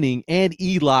Manning and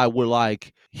Eli were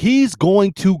like, he's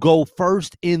going to go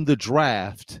first in the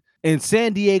draft. And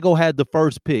San Diego had the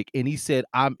first pick, and he said,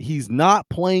 he's not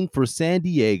playing for San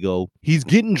Diego. He's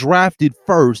getting drafted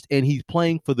first, and he's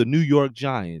playing for the New York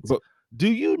Giants. But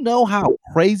do you know how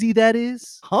crazy that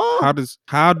is? Huh?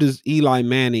 How does Eli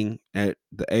Manning at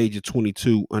the age of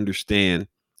 22 understand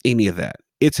any of that?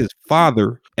 It's his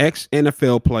father,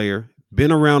 ex-NFL player,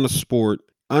 been around the sport,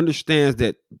 understands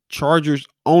that Chargers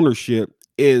ownership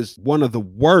is one of the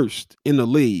worst in the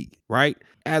league, right?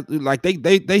 Like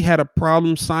they had a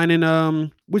problem signing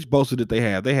which Bosa did they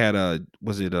have? They had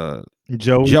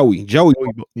Joey.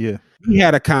 Yeah. He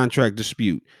had a contract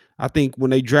dispute. I think when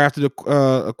they drafted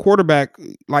a quarterback,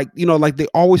 like they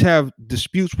always have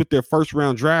disputes with their first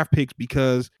round draft picks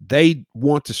because they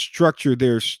want to structure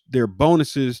their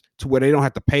bonuses to where they don't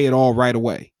have to pay it all right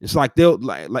away. It's like they'll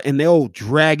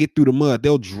drag it through the mud.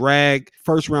 They'll drag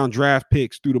first round draft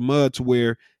picks through the mud to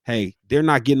where, hey, they're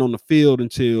not getting on the field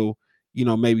until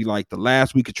maybe like the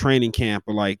last week of training camp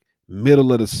or like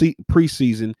middle of the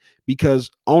preseason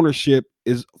because ownership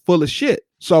is full of shit.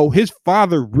 So his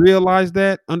father realized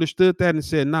that, understood that, and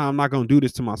said, nah, I'm not going to do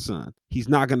this to my son. He's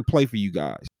not going to play for you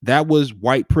guys. That was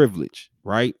white privilege,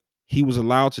 right? He was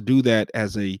allowed to do that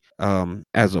as a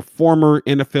former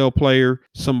NFL player,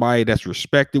 somebody that's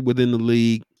respected within the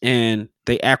league, and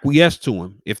they acquiesced to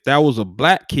him. If that was a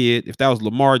black kid, if that was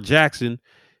Lamar Jackson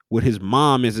with his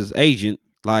mom as his agent,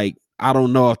 like, I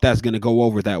don't know if that's going to go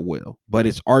over that well. But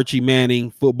it's Archie Manning,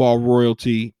 football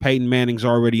royalty. Peyton Manning's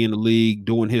already in the league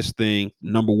doing his thing,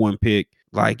 number 1 pick.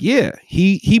 Like, yeah,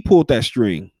 he pulled that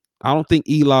string. I don't think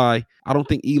Eli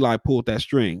pulled that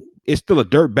string. It's still a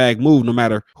dirtbag move, no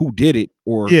matter who did it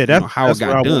or how it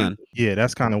got done. Yeah,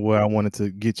 that's kind of where I wanted to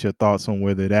get your thoughts on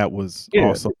whether that was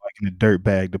also like in the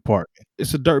dirtbag department.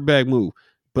 It's a dirtbag move.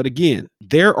 But again,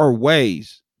 there are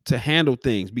ways to handle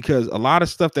things, because a lot of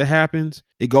stuff that happens,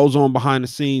 it goes on behind the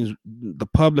scenes. The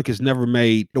public is never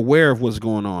made aware of what's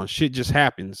going on. Shit just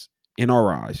happens in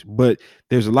our eyes. But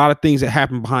there's a lot of things that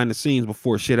happen behind the scenes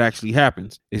before shit actually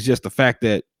happens. It's just the fact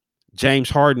that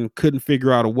James Harden couldn't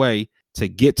figure out a way to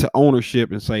get to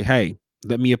ownership and say, hey,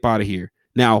 let me up out of here.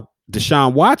 Now,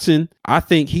 Deshaun Watson, I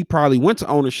think he probably went to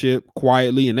ownership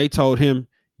quietly and they told him,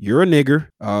 you're a nigger,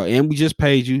 and we just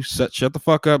paid you. Shut the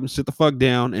fuck up and sit the fuck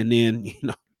down. And then,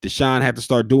 Deshaun had to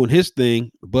start doing his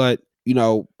thing. But,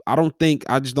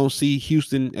 I just don't see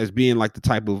Houston as being like the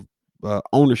type of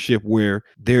ownership where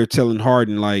they're telling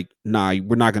Harden, like, nah,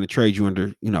 we're not going to trade you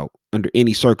under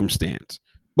any circumstance.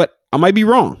 But I might be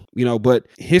wrong, but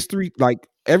history, like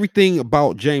everything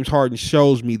about James Harden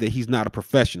shows me that he's not a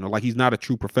professional. Like, he's not a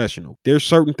true professional. There's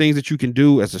certain things that you can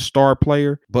do as a star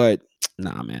player, but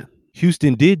nah, man.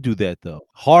 Houston did do that, though.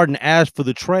 Harden asked for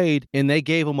the trade, and they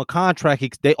gave him a contract.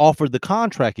 They offered the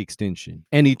contract extension,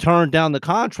 and he turned down the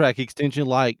contract extension.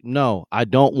 Like, no, I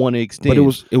don't want to extend. But it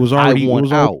was already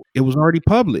out. It was already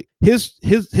public. His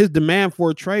demand for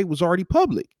a trade was already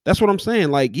public. That's what I'm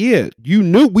saying. Like, yeah,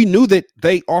 we knew that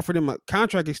they offered him a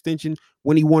contract extension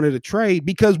when he wanted a trade,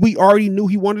 because we already knew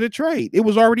he wanted a trade. It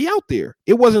was already out there.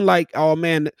 It wasn't like, oh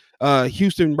man,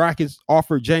 Houston Rockets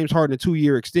offered James Harden a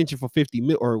 2-year extension for 60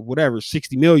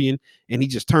 million, and he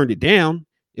just turned it down.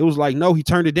 It was like, no, he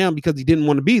turned it down because he didn't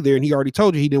want to be there, and he already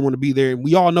told you he didn't want to be there, and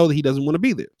we all know that he doesn't want to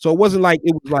be there. So it wasn't like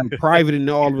it was like private, and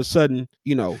all of a sudden,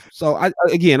 So I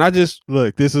just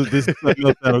look. This is something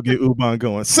else that'll get Uban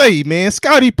going. Say, man,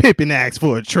 Scottie Pippen asked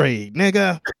for a trade,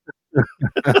 nigga.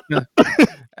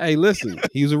 Hey, listen,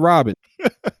 he was a Robin.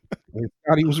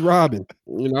 Scottie was Robin,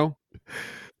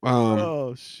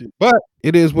 Oh shit! But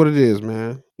it is what it is,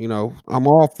 man. I'm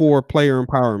all for player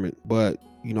empowerment, but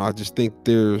I just think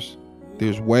there's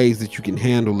ways that you can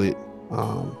handle it,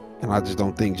 and I just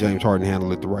don't think James Harden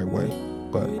handled it the right way.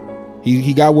 But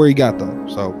he got where he got though,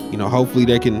 so hopefully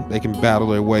they can battle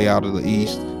their way out of the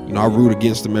East. I root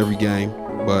against them every game,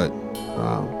 but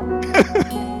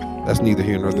that's neither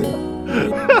here nor there.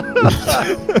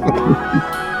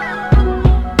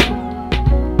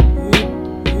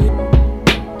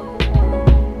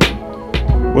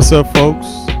 What's up, folks?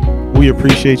 We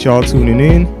appreciate y'all tuning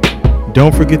in.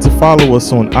 Don't forget to follow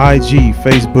us on IG,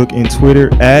 Facebook, and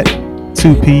Twitter at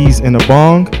 2 Peas in a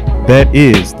Bong. That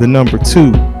is the number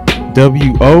 2,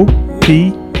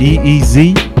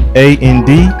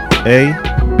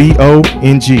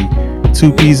 WOPEEZANDABONG.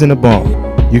 2 Peas in a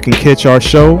Bong. You can catch our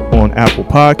show on Apple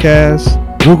Podcasts,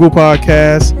 Google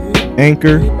Podcasts,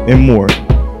 Anchor, and more.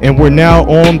 And we're now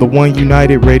on the One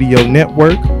United Radio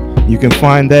Network. You can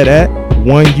find that at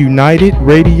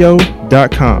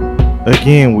oneunitedradio.com.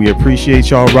 Again, we appreciate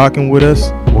y'all rocking with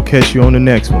us. We'll catch you on the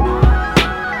next one.